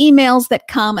informational emails that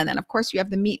come, and then of course you have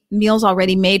the meals already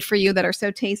made for you that are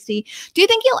so tasty. Do you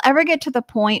think you'll ever get to the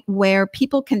point where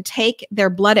people can take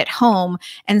their blood at home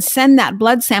and send that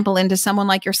blood sample into someone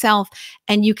like yourself,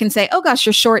 and you can say, oh gosh,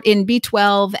 you're short in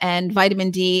B12 and vitamin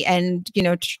D, and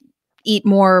eat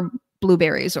more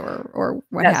blueberries or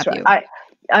what have you?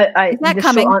 The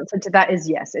short answer to that is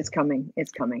yes, it's coming.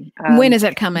 It's coming. When is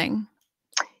it coming?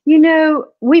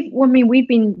 We've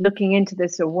been looking into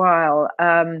this a while.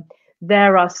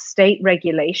 There are state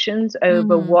regulations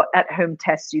over what at-home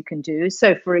tests you can do.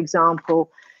 So, for example,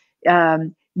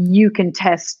 you can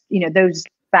test,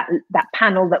 that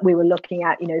panel that we were looking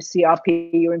at, CRP,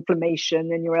 your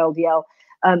inflammation, and your LDL,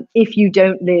 if you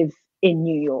don't live in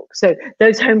New York. So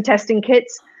those home testing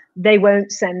kits, they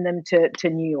won't send them to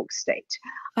New York State.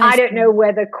 I don't know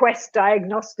whether Quest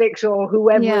Diagnostics or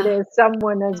whoever it is,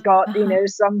 someone has got,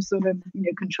 some sort of,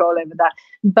 control over that.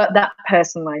 But that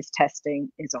personalized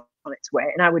testing is on its way.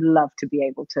 And I would love to be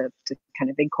able to kind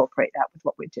of incorporate that with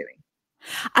what we're doing.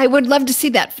 I would love to see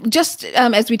that. Just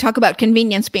as we talk about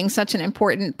convenience being such an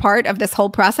important part of this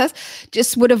whole process,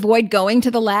 just would avoid going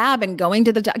to the lab and going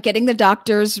to getting the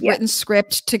doctor's written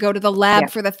script to go to the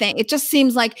lab for the thing. It just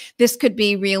seems like this could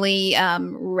be really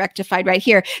rectified right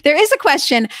here. There is a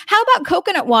question: how about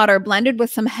coconut water blended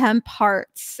with some hemp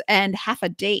hearts and half a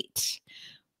date?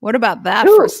 What about that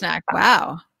for a snack?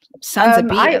 Wow, sons of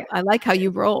bee. I like how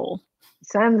you roll.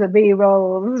 Sons of bee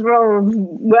rolls.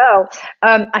 Well,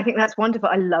 I think that's wonderful.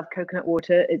 I love coconut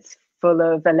water. It's full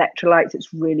of electrolytes.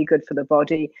 It's really good for the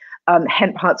body.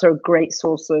 Hemp hearts are a great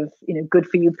source of, good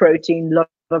for you protein, a lot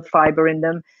of fiber in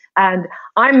them. And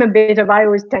I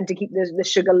always tend to keep the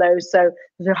sugar low. So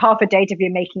half a date, if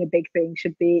you're making a big thing,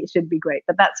 should be great.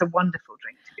 But that's a wonderful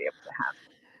drink to be able to have.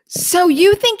 So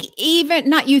you think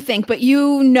but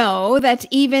that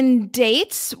even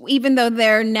dates, even though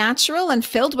they're natural and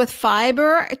filled with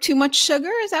fiber, too much sugar?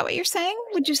 Is that what you're saying?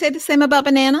 Would you say the same about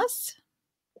bananas?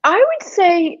 I would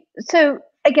say, so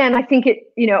again, I think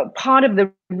part of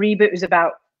the reboot is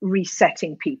about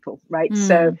resetting people, right?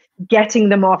 So getting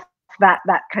them off that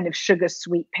kind of sugar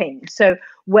sweet pain. So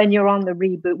when you're on the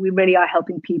reboot, we really are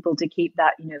helping people to keep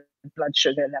that, blood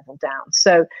sugar level down.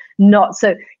 So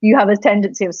you have a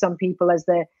tendency of some people as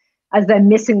they're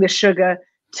missing the sugar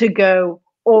to go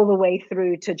all the way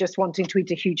through to just wanting to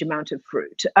eat a huge amount of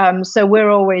fruit. So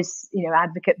we're always,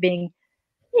 advocate being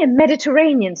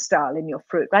Mediterranean style in your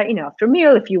fruit, right? After a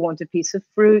meal, if you want a piece of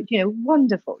fruit,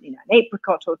 wonderful, an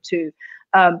apricot or two.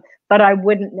 But I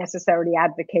wouldn't necessarily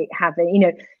advocate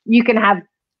having, you can have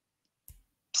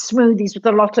smoothies with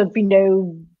a lot of,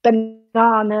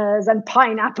 bananas and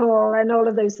pineapple and all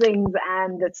of those things.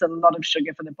 And it's a lot of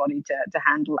sugar for the body to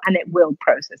handle, and it will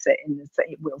process it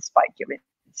it will spike your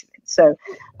insulin. So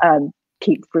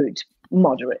keep fruit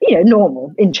moderate,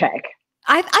 normal, in check.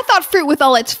 I thought fruit with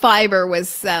all its fiber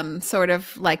was sort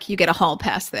of like you get a hall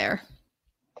pass there.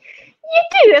 You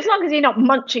do, as long as you're not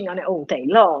munching on it all day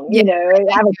long.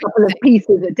 Have a couple of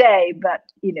pieces a day, but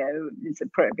it's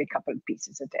probably a couple of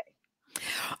pieces a day.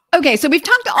 Okay, so we've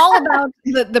talked all about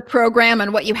the program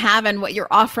and what you have and what you're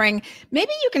offering.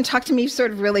 Maybe you can talk to me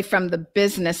sort of really from the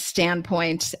business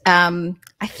standpoint.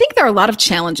 I think there are a lot of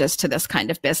challenges to this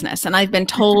kind of business. And I've been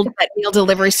told that meal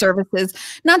delivery services,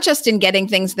 not just in getting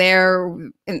things there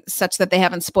such that they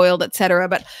haven't spoiled, et cetera,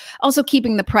 but also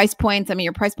keeping the price points. I mean,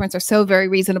 your price points are so very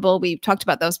reasonable. We've talked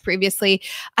about those previously.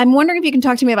 I'm wondering if you can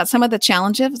talk to me about some of the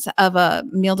challenges of a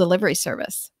meal delivery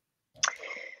service.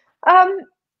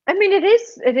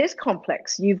 It is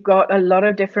complex. You've got a lot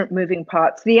of different moving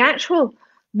parts.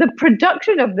 The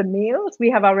production of the meals, we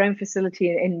have our own facility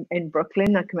in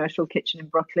Brooklyn, a commercial kitchen in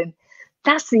Brooklyn.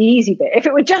 that's the easy bit. If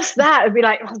it were just that, it'd be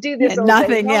like, I'll do this all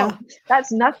nothing, day long.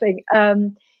 That's nothing.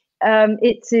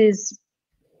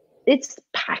 It's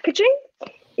packaging.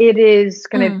 It is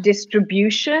kind of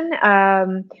distribution.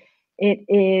 It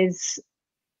is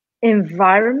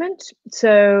environment.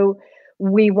 So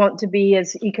we want to be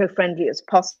as eco-friendly as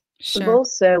possible. Sure.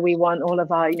 So we want all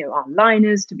of our, our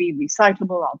liners to be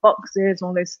recyclable, our boxes,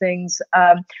 all those things.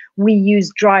 We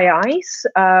use dry ice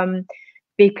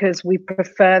because we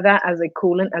prefer that as a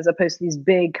coolant, as opposed to these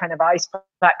big kind of ice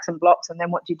packs and blocks. And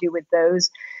then what do you do with those?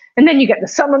 And then you get the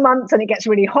summer months and it gets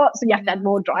really hot, so you have to add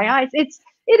more dry ice. It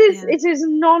is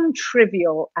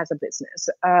non-trivial as a business.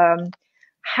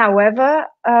 However,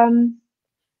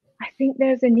 I think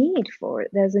there's a need for it.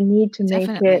 There's a need to make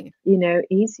it,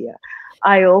 easier.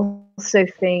 I also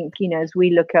think, as we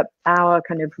look at our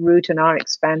kind of route and our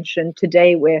expansion,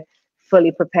 today we're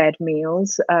fully prepared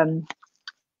meals.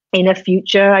 In a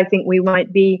future, I think we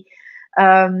might be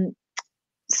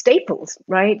staples,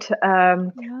 right?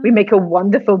 We make a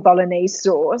wonderful bolognese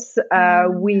sauce.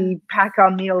 We pack our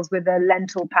meals with a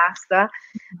lentil pasta.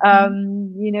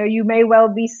 You may well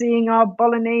be seeing our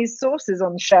bolognese sauces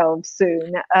on shelves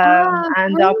soon,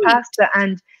 and our pasta,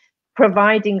 and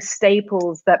providing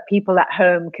staples that people at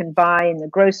home can buy in the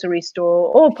grocery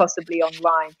store or possibly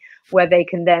online, where they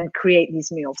can then create these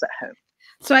meals at home.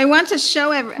 So I want to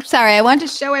show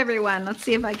everyone. Let's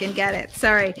see if I can get it.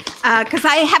 Sorry, because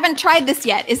I haven't tried this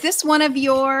yet. Is this one of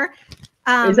your?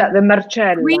 Is that the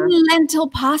marcella? Green lentil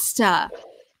pasta.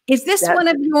 Is this one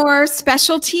of your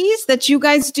specialties that you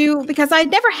guys do? Because I'd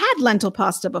never had lentil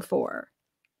pasta before.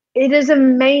 It is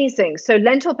amazing. So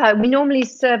lentil pasta, we normally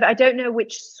serve. I don't know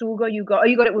which sugo you got. Oh,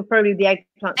 you got it with probably the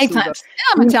eggplant sugo.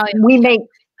 I'm Italian. We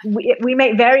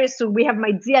make various sugo. We have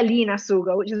my zialina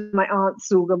sugo, which is my aunt's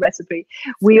sugo recipe.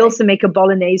 We also make a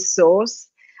bolognese sauce,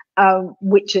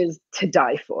 which is to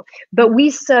die for. But we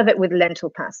serve it with lentil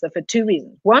pasta for two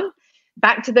reasons. One,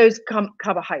 back to those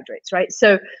carbohydrates, right?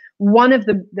 So one of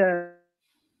the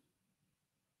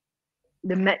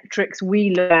metrics we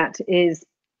look at is,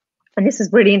 and this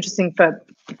is really interesting for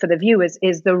the viewers,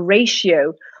 is the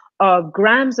ratio of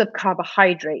grams of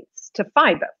carbohydrates to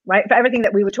fiber, right? For everything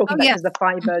that we were talking about, because the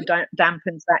fiber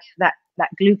dampens that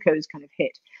glucose kind of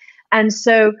hit. And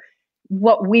so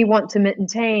what we want to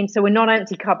maintain, so we're not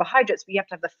anti-carbohydrates, but you have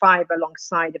to have the fiber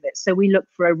alongside of it. So we look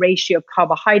for a ratio of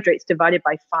carbohydrates divided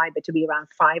by fiber to be around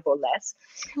 5 or less.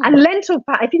 And lentil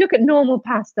pasta, if you look at normal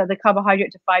pasta, the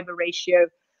carbohydrate to fiber ratio,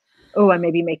 I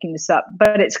may be making this up,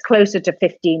 but it's closer to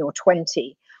 15 or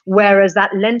 20. Whereas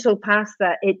that lentil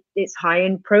pasta, it's high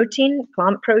in protein,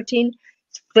 plant protein,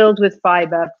 it's filled with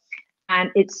fiber,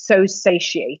 and it's so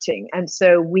satiating. And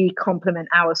so we complement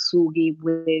our sugi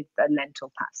with a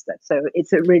lentil pasta. So it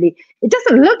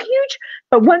doesn't look huge,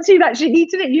 but once you've actually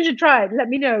eaten it, you should try it. Let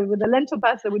me know. With the lentil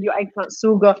pasta, with your eggplant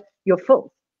sugo, you're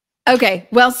full. Okay,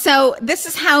 well, so this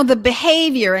is how the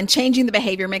behavior and changing the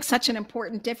behavior makes such an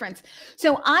important difference.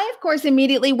 So I, of course,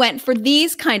 immediately went for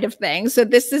these kind of things. So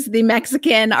this is the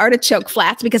Mexican artichoke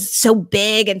flats because it's so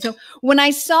big. And so when I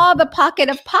saw the pocket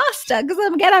of pasta, because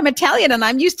again, I'm Italian and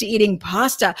I'm used to eating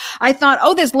pasta, I thought,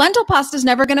 this lentil pasta is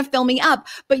never going to fill me up.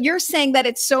 But you're saying that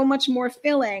it's so much more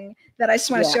filling that I just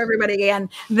want to show everybody again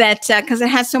that because it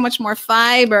has so much more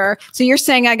fiber. So you're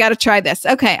saying I got to try this.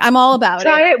 Okay, I'm all about it.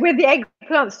 Try it with the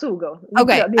eggplant sugo.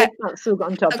 Okay. The eggplant sugo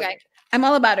on top of it. I'm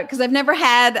all about it because I've never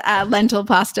had lentil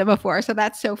pasta before. So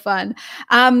that's so fun.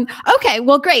 Okay,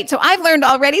 well, great. So I've learned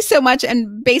already so much.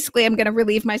 And basically, I'm going to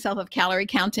relieve myself of calorie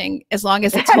counting as long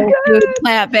as it's whole food,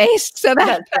 plant-based. So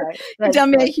that's right. Done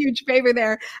me a huge favor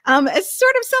there. It's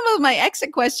sort of some of my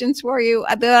exit questions for you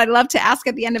that I love to ask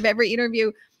at the end of every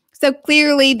interview. So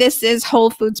clearly, this is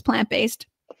whole foods, plant-based.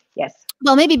 Yes.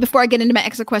 Well, maybe before I get into my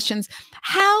exit questions,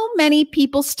 how many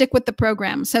people stick with the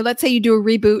program? So let's say you do a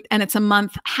reboot and it's a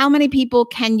month. How many people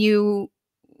can you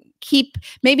keep,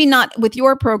 maybe not with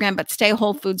your program, but stay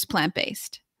whole foods,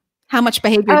 plant-based? How much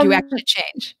behavior do you actually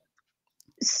change?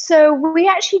 So we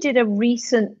actually did a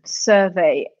recent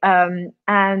survey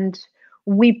and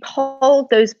we polled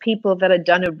those people that had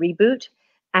done a reboot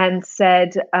and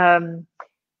said,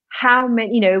 how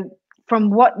many,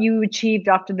 from what you achieved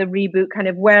after the reboot, kind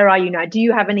of where are you now? Do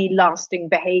you have any lasting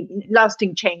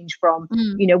change from,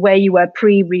 where you were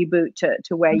pre-reboot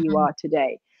to where you are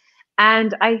today?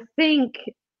 And I think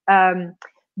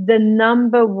the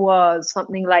number was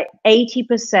something like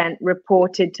 80%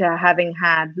 reported to having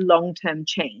had long-term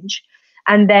change.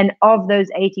 And then of those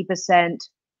 80%,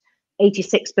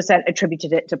 86%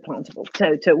 attributed it to Plantable,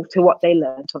 to what they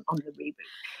learned on the reboot.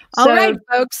 All right,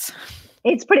 folks.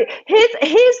 It's pretty.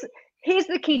 Here's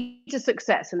the key to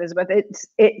success, Elizabeth.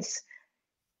 It's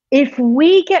if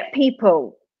we get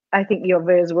people, I think your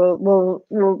viewers will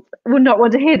not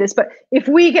want to hear this, but if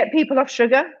we get people off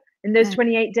sugar in those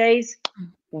 28 days,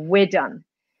 we're done.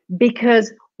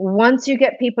 Because once you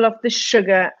get people off the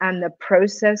sugar and the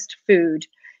processed food,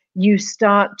 you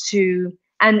start to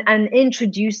and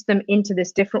introduce them into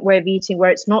this different way of eating where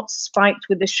it's not spiked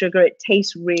with the sugar, it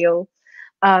tastes real.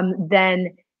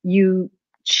 Then you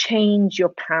change your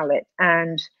palate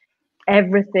and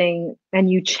everything,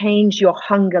 and you change your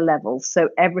hunger levels, so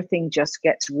everything just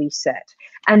gets reset,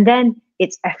 and then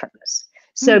it's effortless.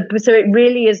 So it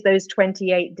really is those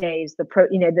 28 days,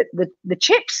 the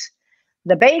chips,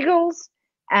 the bagels,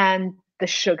 and the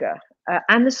sugar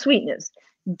and the sweeteners.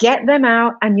 Get them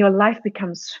out and your life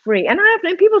becomes free. And I have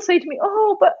known people say to me,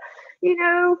 oh, but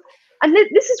and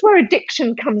this is where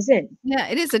addiction comes in. Yeah,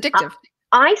 it is addictive.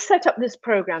 I set up this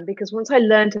program because once I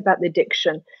learned about the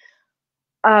addiction,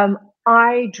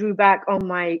 I drew back on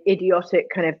my idiotic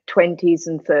kind of 20s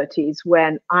and 30s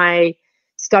when I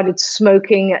started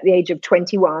smoking at the age of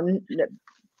 21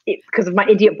 because of my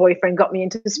idiot boyfriend got me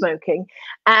into smoking,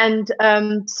 and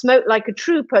smoked like a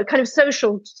trooper, kind of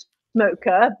social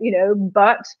smoker,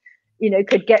 but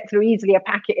could get through easily a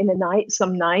packet in a night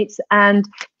some nights. And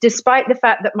despite the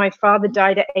fact that my father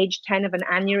died at age 10 of an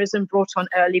aneurysm brought on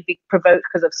early, provoked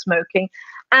because of smoking,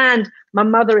 and my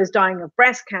mother is dying of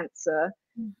breast cancer,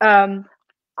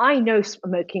 I know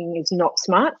smoking is not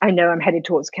smart. I know I'm headed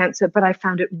towards cancer, but I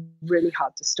found it really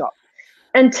hard to stop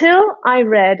until I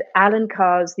read Alan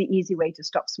Carr's The Easy Way to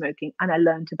Stop Smoking, and I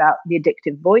learned about the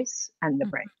addictive voice and the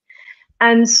brain.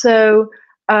 And so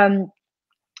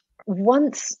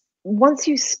once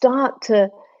you start to,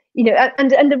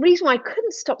 and the reason why I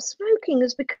couldn't stop smoking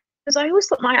is because I always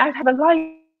thought I'd have a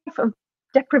life of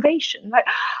deprivation. Like,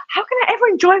 how can I ever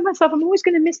enjoy myself? I'm always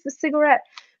going to miss the cigarette.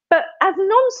 But as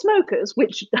non-smokers,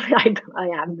 which I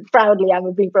am, proudly I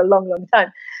have been for a long, long time,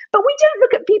 but we don't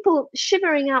look at people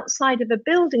shivering outside of a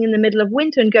building in the middle of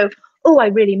winter and go, oh, I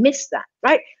really miss that,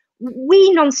 right?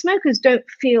 We non-smokers don't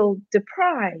feel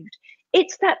deprived.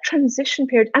 It's that transition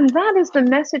period. And that is the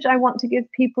message I want to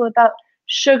give people about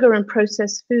sugar and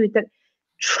processed food, that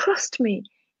trust me,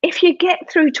 if you get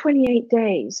through 28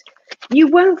 days, you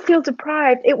won't feel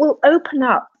deprived. It will open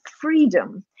up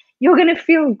freedom. You're going to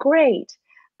feel great.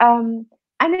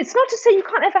 And it's not to say you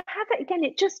can't ever have it again.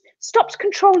 It just stops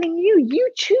controlling you. You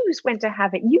choose when to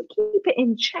have it. You keep it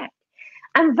in check.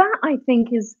 And that, I think,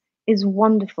 is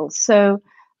wonderful. So,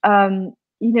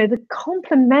 the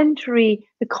complement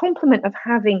of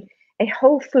having a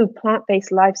whole food,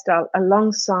 plant-based lifestyle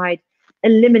alongside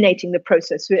eliminating the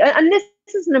processed food. And this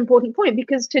is an important point,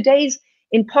 because today's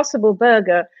Impossible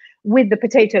Burger with the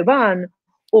potato bun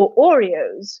or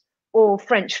Oreos or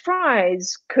French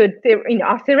fries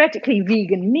are theoretically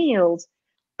vegan meals,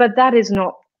 but that is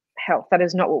not health. That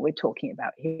is not what we're talking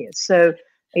about here. So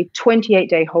a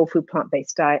 28-day whole food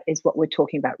plant-based diet is what we're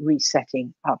talking about,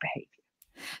 resetting our behavior.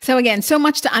 So again, so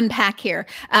much to unpack here.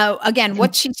 Again,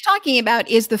 what she's talking about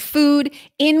is the food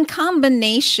in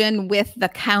combination with the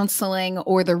counseling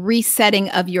or the resetting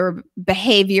of your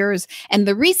behaviors and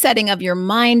the resetting of your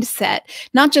mindset,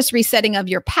 not just resetting of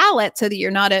your palate so that you're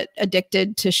not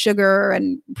addicted to sugar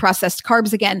and processed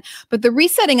carbs again, but the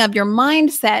resetting of your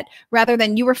mindset, rather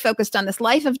than you were focused on this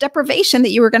life of deprivation that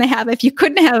you were going to have if you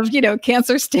couldn't have,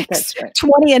 cancer sticks, right.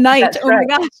 20 a night. That's right.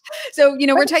 My gosh. So,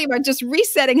 we're talking about just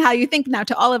resetting how you think now.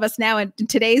 To all of us now in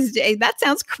today's day, that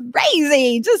sounds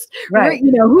crazy. Just, right.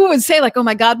 Who would say like, oh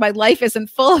my God, my life isn't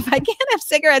full if I can't have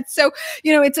cigarettes. So,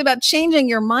 it's about changing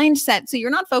your mindset. So you're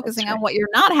not focusing on what you're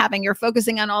not having. You're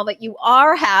focusing on all that you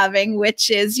are having, which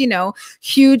is,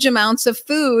 huge amounts of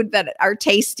food that are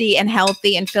tasty and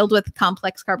healthy and filled with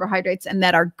complex carbohydrates and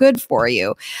that are good for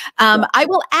you. I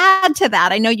will add to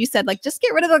that. I know you said like, just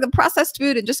get rid of the processed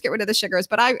food and just get rid of the sugars,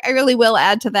 but I really will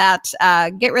add to that.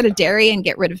 Get rid of dairy and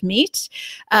get rid of meat.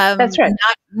 That's right.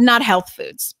 Not health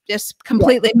foods, just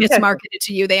completely mismarketed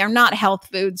to you. They are not health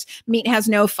foods. Meat has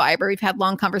no fiber. We've had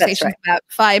long conversations about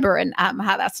fiber and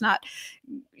how that's not,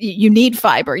 you need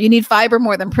fiber. You need fiber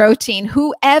more than protein.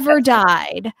 Whoever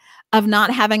died of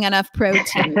not having enough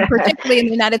protein, particularly in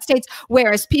the United States,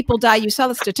 whereas people die, you saw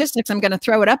the statistics, I'm going to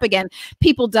throw it up again.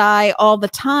 People die all the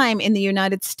time in the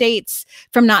United States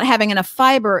from not having enough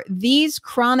fiber. These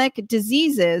chronic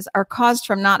diseases are caused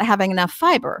from not having enough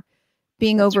fiber.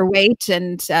 Being overweight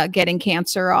and getting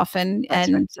cancer often,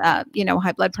 and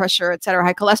high blood pressure, et cetera,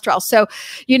 high cholesterol. So,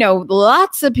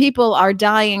 lots of people are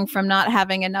dying from not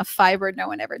having enough fiber. No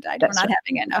one ever died from not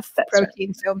having enough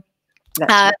protein. So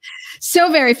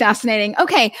So very fascinating.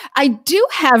 Okay, I do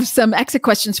have some exit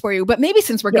questions for you, but maybe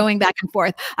since we're going back and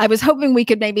forth, I was hoping we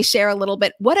could maybe share a little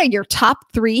bit. What are your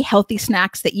top 3 healthy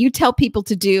snacks that you tell people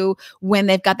to do when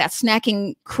they've got that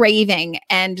snacking craving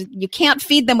and you can't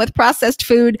feed them with processed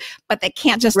food, but they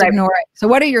can't just ignore it? So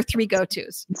what are your 3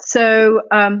 go-tos? So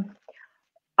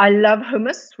I love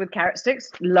hummus with carrot sticks.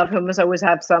 Love hummus. I always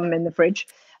have some in the fridge.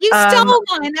 You stole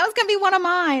one. That was going to be one of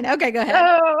mine. Okay, go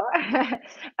ahead.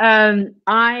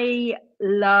 I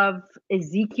love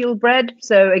Ezekiel bread.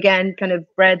 So again, kind of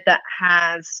bread that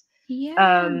has,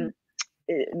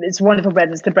 it's wonderful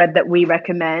bread. It's the bread that we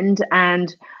recommend.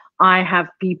 And I'll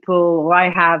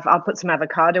put some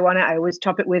avocado on it. I always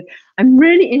top it with, I'm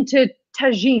really into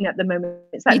tagine at the moment.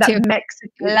 It's like that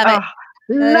Mexican.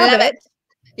 Love it.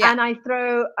 Yeah. And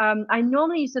I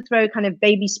normally used to throw kind of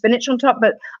baby spinach on top,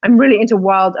 but I'm really into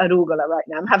wild arugula right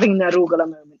now. I'm having an arugula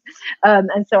moment.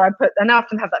 And so I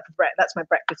often have that for bread. That's my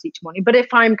breakfast each morning. But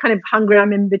if I'm kind of hungry,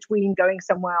 I'm in between going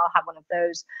somewhere, I'll have one of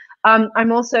those.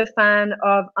 I'm also a fan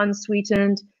of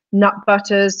unsweetened nut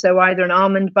butters. So either an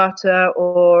almond butter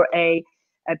or a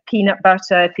peanut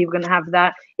butter, if you're going to have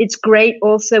that. It's great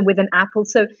also with an apple.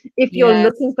 So if you're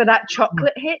looking for that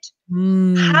chocolate hit,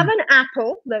 have an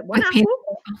apple, one apple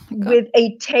with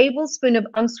a tablespoon of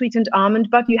unsweetened almond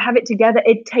butter. You have it together.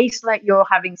 It tastes like you're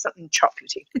having something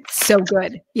chocolatey. It's so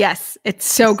good. Yes, it's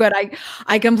so good.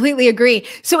 I completely agree.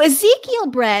 So Ezekiel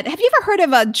bread, have you ever heard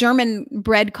of a German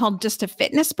bread called just a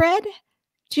fitness bread?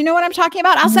 Do you know what I'm talking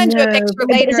about? I'll send you a picture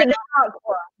later. Is it the dark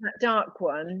one? That dark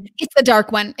one? It's the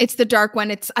dark one. It's the dark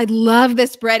one. I love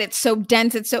this bread. It's so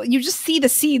dense. You just see the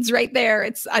seeds right there.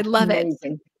 I love it.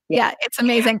 Yeah, it's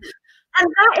amazing. And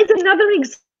that is another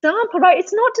example, right?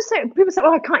 It's not to say, people say,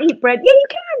 oh, I can't eat bread. Yeah, you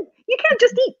can. You can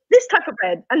just eat this type of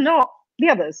bread and not the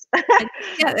others.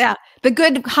 Yeah. The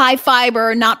good high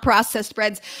fiber, not processed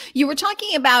breads. You were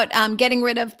talking about getting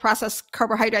rid of processed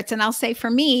carbohydrates. And I'll say for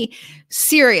me,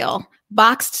 cereal.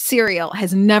 Boxed cereal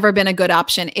has never been a good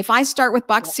option. If I start with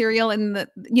boxed cereal and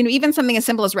even something as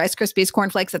simple as Rice Krispies,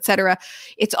 cornflakes, etc.,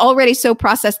 it's already so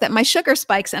processed that my sugar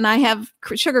spikes and I have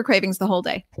sugar cravings the whole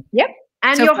day. Yep.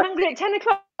 And so you're hungry at 10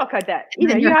 o'clock, I bet.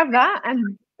 You have that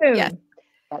and boom. Yes.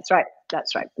 That's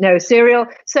right. No, cereal.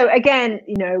 So again,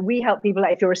 we help people.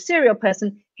 Like if you're a cereal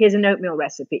person, here's an oatmeal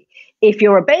recipe. If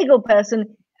you're a bagel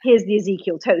person, here's the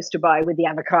Ezekiel toast to buy with the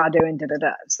avocado and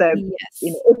da-da-da. So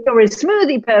if you're a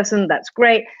smoothie person, that's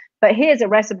great. But here's a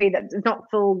recipe that's not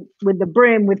full with the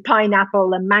brim with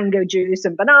pineapple and mango juice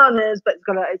and bananas, but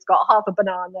it's got half a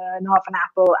banana and half an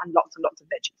apple and lots and lots of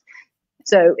veggies.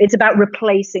 So it's about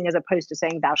replacing as opposed to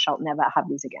saying thou shalt never have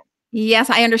these again. Yes,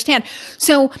 I understand.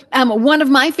 So one of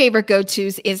my favorite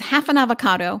go-tos is half an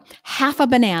avocado, half a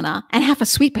banana, and half a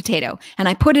sweet potato. And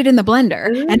I put it in the blender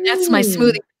and that's my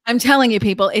smoothie. I'm telling you,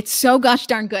 people, it's so gosh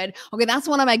darn good. Okay, that's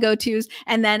one of my go-tos.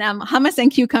 And then hummus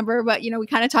and cucumber, but we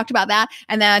kind of talked about that.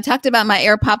 And then I talked about my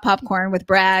air pop popcorn with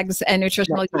Bragg's and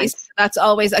nutritional yeast. Nice. That's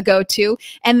always a go-to.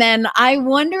 And then I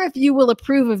wonder if you will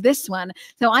approve of this one.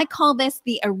 So I call this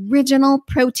the original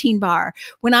protein bar.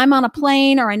 When I'm on a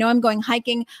plane or I know I'm going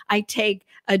hiking, I take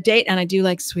a date, and I do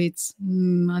like sweets.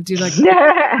 I do like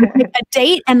a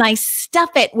date, and I stuff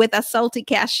it with a salty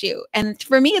cashew. And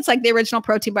for me, it's like the original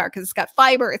protein bar because it's got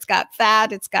fiber, it's got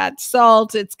fat, it's got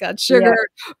salt, it's got sugar,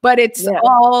 but it's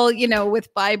all with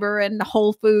fiber and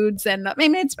whole foods. And I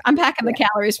mean, I'm packing the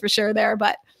calories for sure there,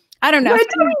 but I don't know. Well,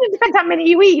 it depends how many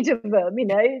you eat of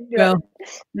them,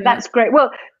 That's great.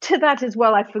 Well, to that as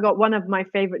well, I forgot one of my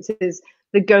favorites is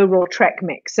the Go Raw Trek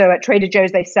mix. So at Trader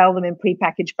Joe's, they sell them in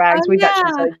prepackaged bags. We've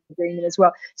actually started doing them as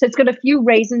well. So it's got a few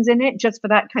raisins in it just for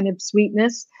that kind of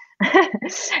sweetness.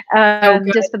 Just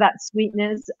for that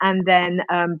sweetness. And then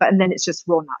it's just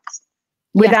raw nuts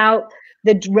without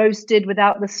the roasted,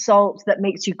 without the salt that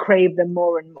makes you crave them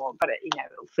more and more. But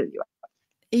it'll fill you up.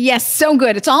 Yes, so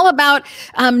good. It's all about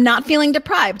not feeling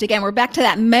deprived. Again, we're back to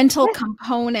that mental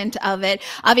component of it.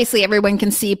 Obviously, everyone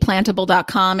can see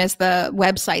plantable.com is the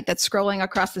website that's scrolling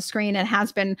across the screen and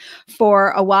has been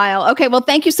for a while. Okay, well,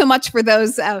 thank you so much for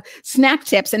those snack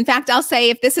tips. In fact, I'll say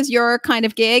if this is your kind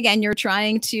of gig and you're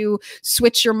trying to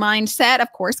switch your mindset,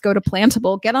 of course, go to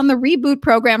Plantable. Get on the reboot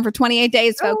program for 28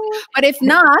 days, folks. But if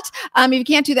not, if you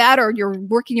can't do that or you're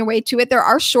working your way to it, there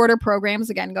are shorter programs.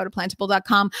 Again, go to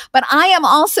plantable.com. But I am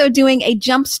also doing a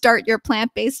Jumpstart Your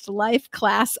Plant-Based Life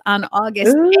class on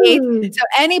August 8th. So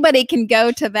anybody can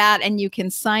go to that and you can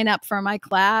sign up for my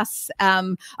class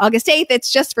August 8th.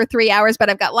 It's just for 3 hours, but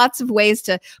I've got lots of ways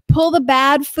to pull the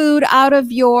bad food out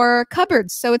of your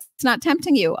cupboards so it's not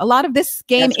tempting you. A lot of this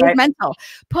game is mental.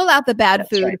 Pull out the bad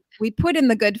food. We put in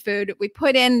the good food. We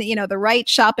put in, the right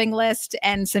shopping list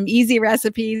and some easy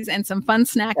recipes and some fun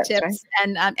snack tips.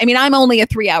 And I mean, I'm only a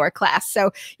 3-hour class.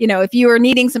 So, if you are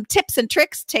needing some tips and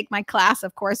tricks, take my class.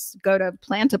 Of course, go to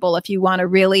Plantable if you want to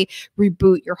really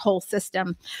reboot your whole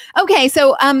system. Okay.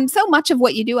 So, so much of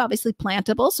what you do, obviously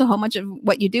Plantable. So how much of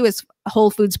what you do is whole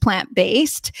foods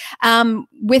plant-based.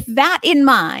 With that in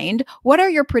mind, what are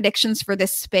your predictions for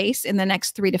this space in the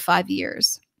next 3 to 5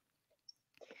 years?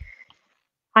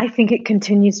 I think it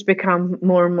continues to become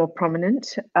more and more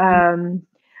prominent.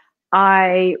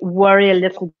 I worry a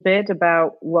little bit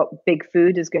about what big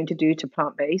food is going to do to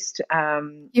plant-based.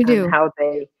 You do? And how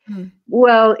they,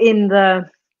 well, in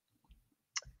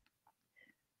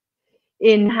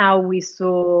how we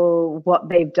saw what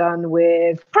they've done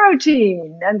with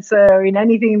protein. And so in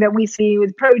anything that we see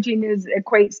with protein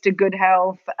equates to good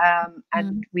health.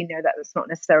 And we know that that's not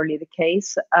necessarily the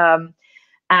case.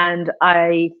 And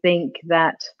I think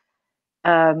that,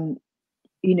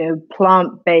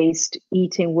 plant-based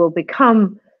eating will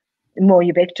become more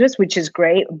ubiquitous, which is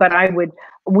great. But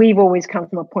we've always come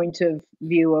from a point of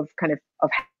view of of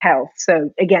health.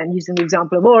 So again, using the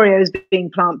example of Oreos being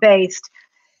plant-based,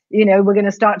 we're going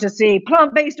to start to see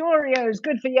plant-based Oreos,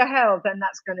 good for your health. And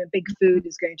big food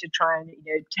is going to try and,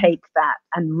 take that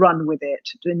and run with it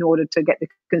in order to get the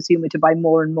consumer to buy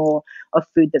more and more of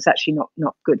food that's actually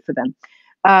not good for them.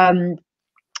 I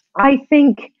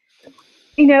think,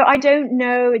 I don't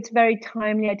know. It's very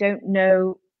timely. I don't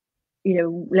know.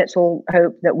 Let's all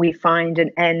hope that we find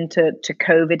an end to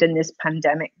COVID and this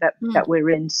pandemic that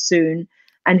we're in soon.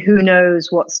 And who knows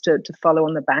what's to follow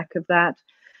on the back of that.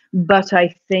 But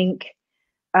I think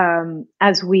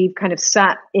as we've kind of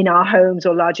sat in our homes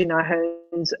or largely in our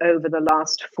homes over the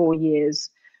last 4 years,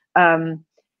 4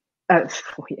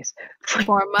 years,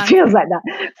 4 months. Feels like that,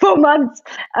 4 months,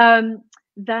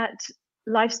 that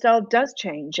lifestyle does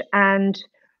change. And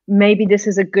maybe this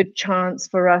is a good chance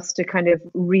for us to kind of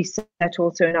reset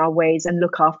also in our ways and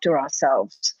look after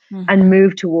ourselves and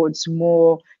move towards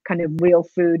more kind of real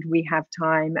food. We have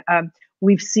time.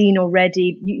 We've seen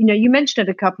already, you mentioned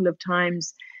it a couple of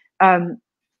times,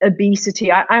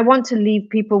 obesity. I want to leave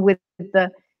people with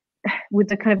the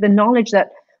kind of the knowledge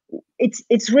that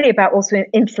it's really about also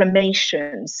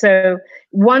inflammation. So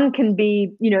one can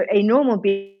be, a normal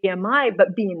BMI,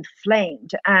 but be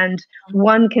inflamed, and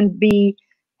one can be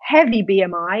heavy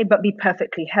BMI, but be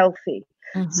perfectly healthy.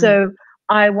 So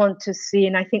I want to see,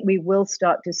 and I think we will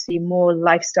start to see more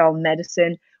lifestyle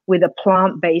medicine with a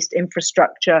plant-based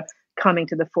infrastructure coming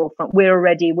to the forefront.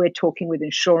 We're talking with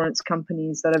insurance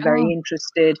companies that are very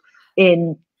interested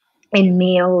in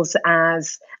meals and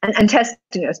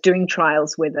testing us, doing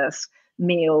trials with us,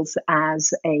 meals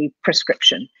as a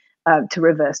prescription to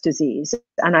reverse disease.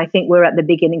 And I think we're at the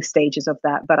beginning stages of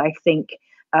that. But I think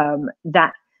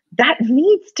that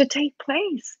needs to take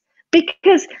place,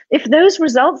 because if those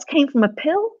results came from a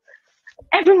pill,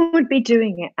 everyone would be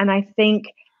doing it. And I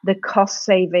think the cost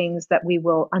savings that we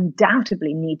will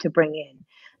undoubtedly need to bring in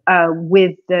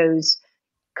with those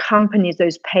companies,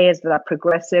 those payers that are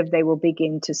progressive, they will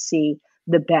begin to see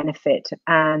the benefit.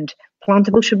 And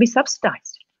Plantable should be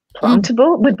subsidized.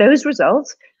 Plantable with those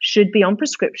results should be on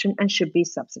prescription and should be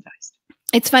subsidized.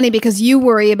 It's funny because you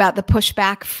worry about the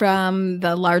pushback from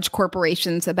the large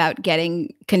corporations about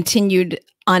getting continued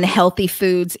unhealthy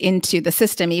foods into the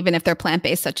system, even if they're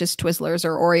plant-based, such as Twizzlers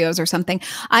or Oreos or something.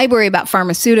 I worry about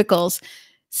pharmaceuticals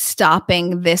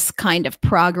stopping this kind of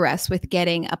progress with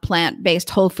getting a plant-based,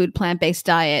 whole food, plant-based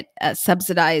diet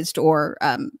subsidized or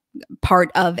part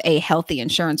of a healthy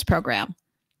insurance program.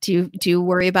 Do you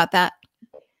worry about that?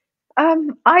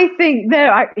 I think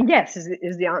yes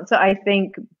is the answer. I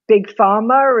think big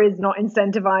pharma is not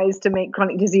incentivized to make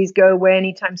chronic disease go away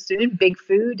anytime soon. Big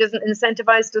food isn't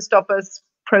incentivized to stop us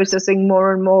processing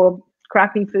more and more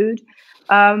crappy food.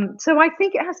 So I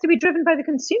think it has to be driven by the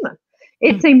consumer.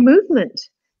 It's a movement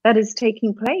that is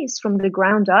taking place from the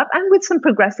ground up, and with some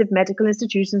progressive medical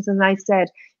institutions. And I said,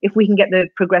 if we can get the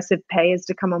progressive payers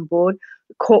to come on board,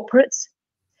 corporates,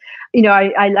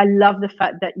 I love the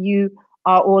fact that you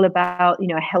are all about,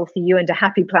 a healthy you and a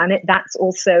happy planet. That's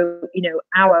also,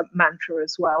 our mantra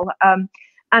as well.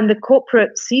 And the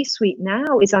corporate C-suite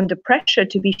now is under pressure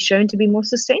to be shown to be more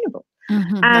sustainable.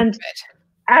 And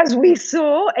as we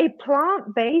saw, a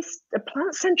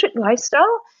plant-centric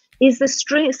lifestyle is the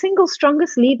single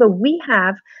strongest lever we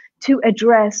have to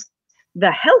address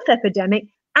the health epidemic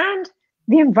and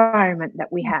the environment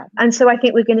that we have. And so I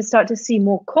think we're going to start to see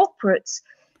more corporates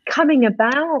coming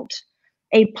about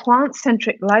a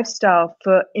plant-centric lifestyle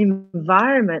for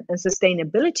environment and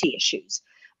sustainability issues,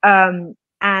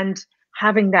 and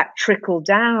having that trickle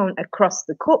down across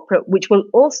the corporate, which will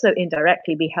also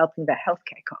indirectly be helping their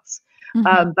healthcare costs.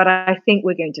 But I think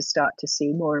we're going to start to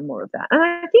see more and more of that. And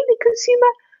I think the consumer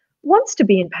wants to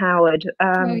be empowered,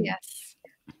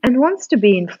 and wants to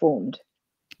be informed.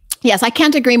 Yes, I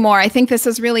can't agree more. I think this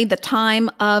is really the time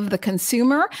of the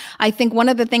consumer. I think one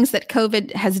of the things that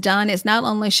COVID has done is not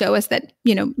only show us that,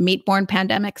 meat-borne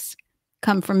pandemics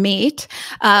come from meat,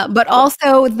 but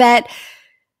also that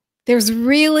there's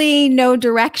really no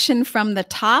direction from the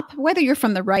top, whether you're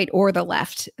from the right or the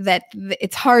left, that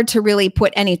it's hard to really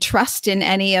put any trust in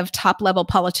any of top-level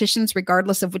politicians,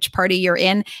 regardless of which party you're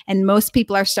in. And most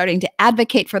people are starting to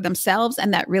advocate for themselves,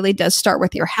 and that really does start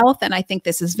with your health. And I think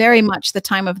this is very much the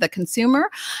time of the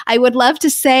consumer. I would love to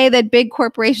say that big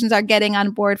corporations are getting on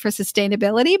board for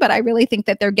sustainability, but I really think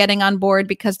that they're getting on board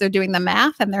because they're doing the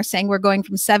math, and they're saying we're going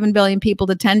from 7 billion people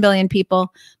to 10 billion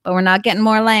people, but we're not getting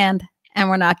more land. And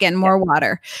we're not getting more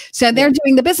water. So they're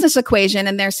doing the business equation,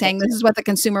 and they're saying this is what the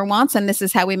consumer wants, and this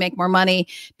is how we make more money,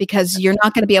 because you're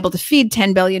not going to be able to feed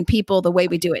 10 billion people the way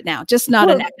we do it now. Just not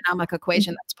an economic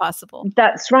equation that's possible.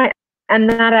 That's right. And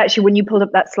that actually, when you pulled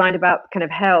up that slide about kind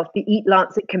of health, the Eat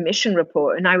Lancet Commission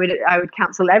report, and I would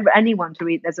counsel anyone to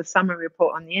read, there's a summary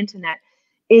report on the internet,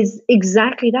 is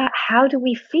exactly that. How do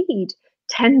we feed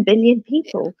 10 billion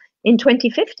people in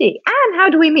 2050? And how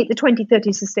do we meet the 2030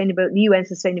 UN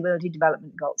Sustainability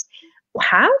Development Goals?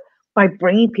 How? By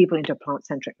bringing people into a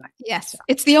plant-centric life. Yes,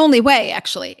 it's the only way,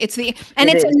 actually. It's a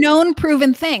known,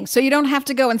 proven thing. So you don't have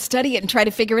to go and study it and try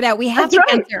to figure it out. We have the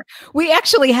answer. We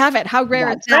actually have it. How rare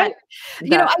is that?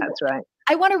 That's right.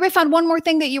 I want to riff on one more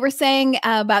thing that you were saying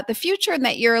about the future, and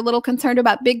that you're a little concerned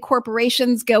about big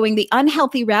corporations going the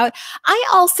unhealthy route. I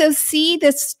also see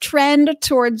this trend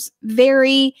towards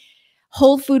very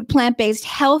whole food, plant-based,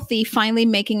 healthy, finally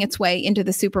making its way into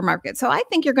the supermarket. So I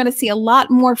think you're going to see a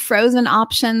lot more frozen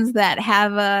options that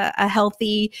have a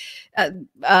healthy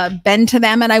bend to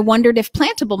them. And I wondered if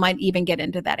Plantable might even get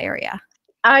into that area.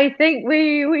 I think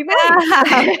we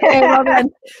might. Okay, well then,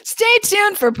 stay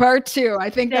tuned for part 2. I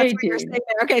think that's what you're saying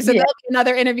there. Okay, so there'll be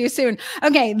another interview soon.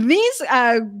 Okay, these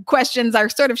questions are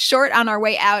sort of short on our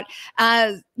way out.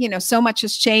 So much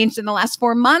has changed in the last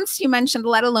 4 months. You mentioned,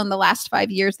 let alone the last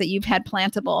 5 years that you've had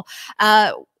Plantable.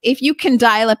 If you can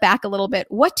dial it back a little bit,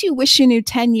 what do you wish you knew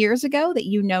 10 years ago that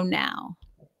you know now?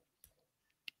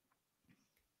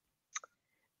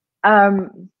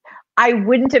 I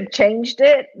wouldn't have changed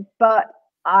it, but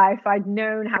if I'd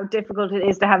known how difficult it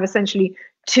is to have essentially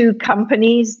 2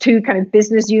 companies, 2 kind of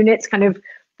business units kind of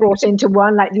brought into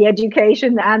one, like the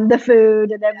education and the food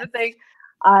and everything,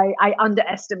 I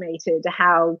underestimated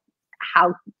how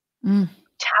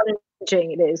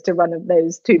challenging it is to run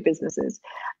those 2 businesses.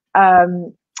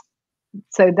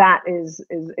 So that is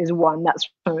one. That's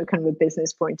from a kind of a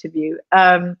business point of view.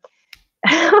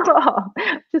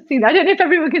 Just see that. I don't know if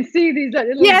everyone can see these.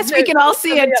 Yes, we can all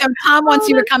see it. So Tom wants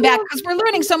you to come back because we're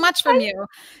learning so much from you.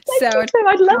 So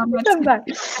I'd love to come back.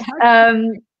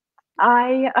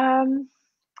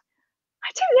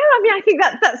 I don't know. I mean, I think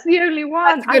that's the only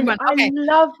one. That's a good one. Okay.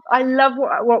 I love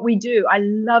what we do. I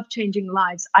love changing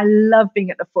lives. I love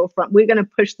being at the forefront. We're going to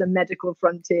push the medical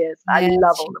frontiers. I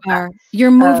love all of that.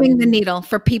 You're moving the needle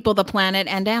for people, the planet,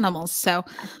 and animals. So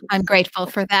I'm grateful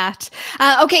for that.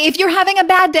 Okay, if you're having a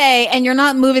bad day and you're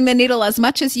not moving the needle as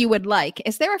much as you would like,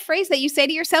 is there a phrase that you say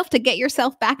to yourself to get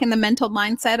yourself back in the mental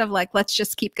mindset of like, let's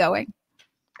just keep going?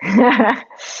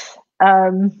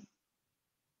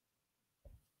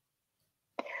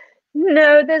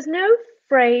 No, there's no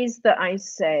phrase that I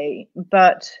say,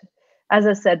 but as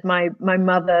I said, my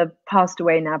mother passed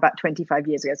away now about 25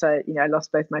 years ago. So, I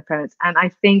lost both my parents, and I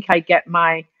think I get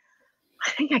my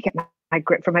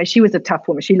grip from her. She was a tough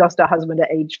woman. She lost her husband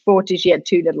at age 40. She had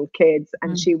 2 little kids,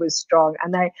 and she was strong.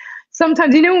 And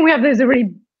sometimes, when we have those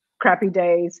really crappy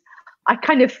days, I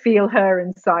kind of feel her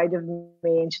inside of me,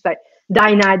 and she's like,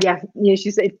 "Dai Nadja,"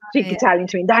 she said, speak Italian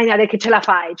to me. "Dai Nadja, che ce la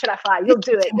fai, you'll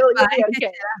do it. You'll be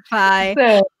okay."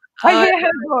 So I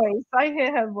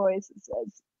hear her voice. It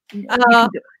says, "You can do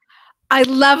it." I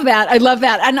love that.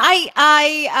 And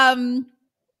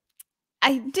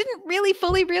I didn't really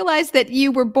fully realize that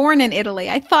you were born in Italy.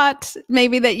 I thought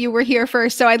maybe that you were here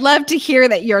first. So I'd love to hear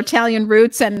that your Italian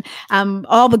roots and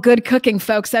all the good cooking,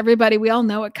 folks. Everybody, we all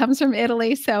know it comes from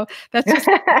Italy. So that's just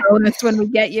a bonus when we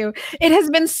get you. It has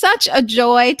been such a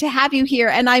joy to have you here.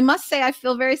 And I must say, I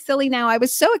feel very silly now. I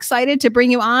was so excited to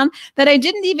bring you on that I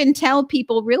didn't even tell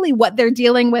people really what they're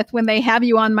dealing with when they have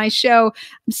you on my show.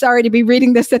 I'm sorry to be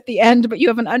reading this at the end, but you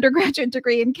have an undergraduate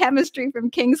degree in chemistry from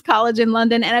King's College in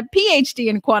London and a PhD PhD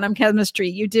in quantum chemistry.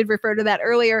 You did refer to that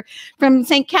earlier, from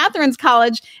St. Catherine's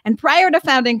College. And prior to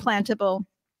founding Plantable,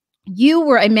 you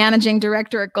were a managing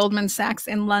director at Goldman Sachs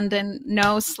in London.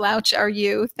 No slouch are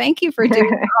you. Thank you for doing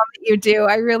all that you do.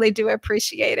 I really do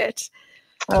appreciate it.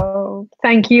 Oh,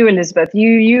 thank you, Elizabeth.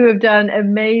 You have done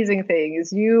amazing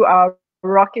things. You are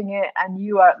rocking it, and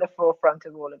you are at the forefront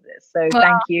of all of this. So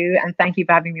thank you, and thank you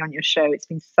for having me on your show. It's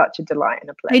been such a delight and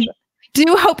a pleasure.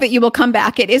 Do hope that you will come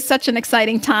back. It is such an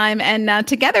exciting time. And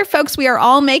together, folks, we are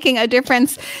all making a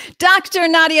difference. Dr.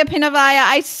 Nadja Pinnavaia,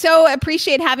 I so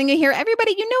appreciate having you here.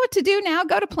 Everybody, you know what to do now.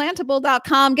 Go to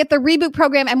plantable.com, get the reboot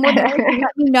program, and more than anything,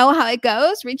 let me know how it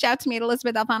goes. Reach out to me at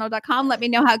elizabethalfano.com. Let me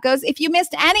know how it goes. If you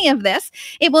missed any of this,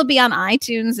 it will be on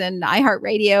iTunes and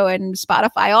iHeartRadio and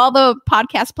Spotify, all the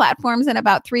podcast platforms, in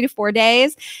about 3 to 4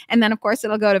 days. And then, of course,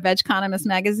 it'll go to Vegconomist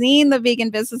Magazine, the vegan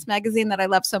business magazine that I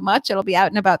love so much. It'll be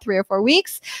out in about 3 or 4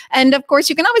 weeks. And of course,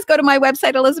 you can always go to my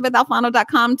website,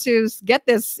 elizabethalfano.com, to get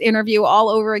this interview all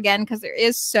over again, because there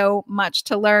is so much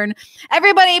to learn.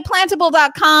 Everybody,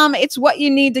 plantable.com. It's what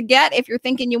you need to get if you're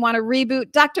thinking you want to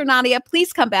reboot. Dr. Nadja,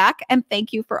 please come back, and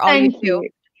thank you for all you do.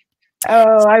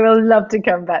 Oh, I will love to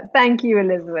come back. Thank you,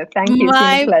 Elizabeth. Thank you.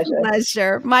 My it's been a pleasure.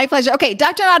 pleasure. My pleasure. Okay,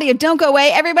 Dr. Nadja, don't go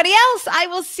away. Everybody else, I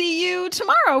will see you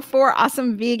tomorrow for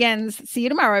Awesome Vegans. See you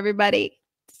tomorrow, everybody.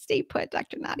 Stay put,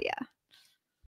 Dr. Nadja.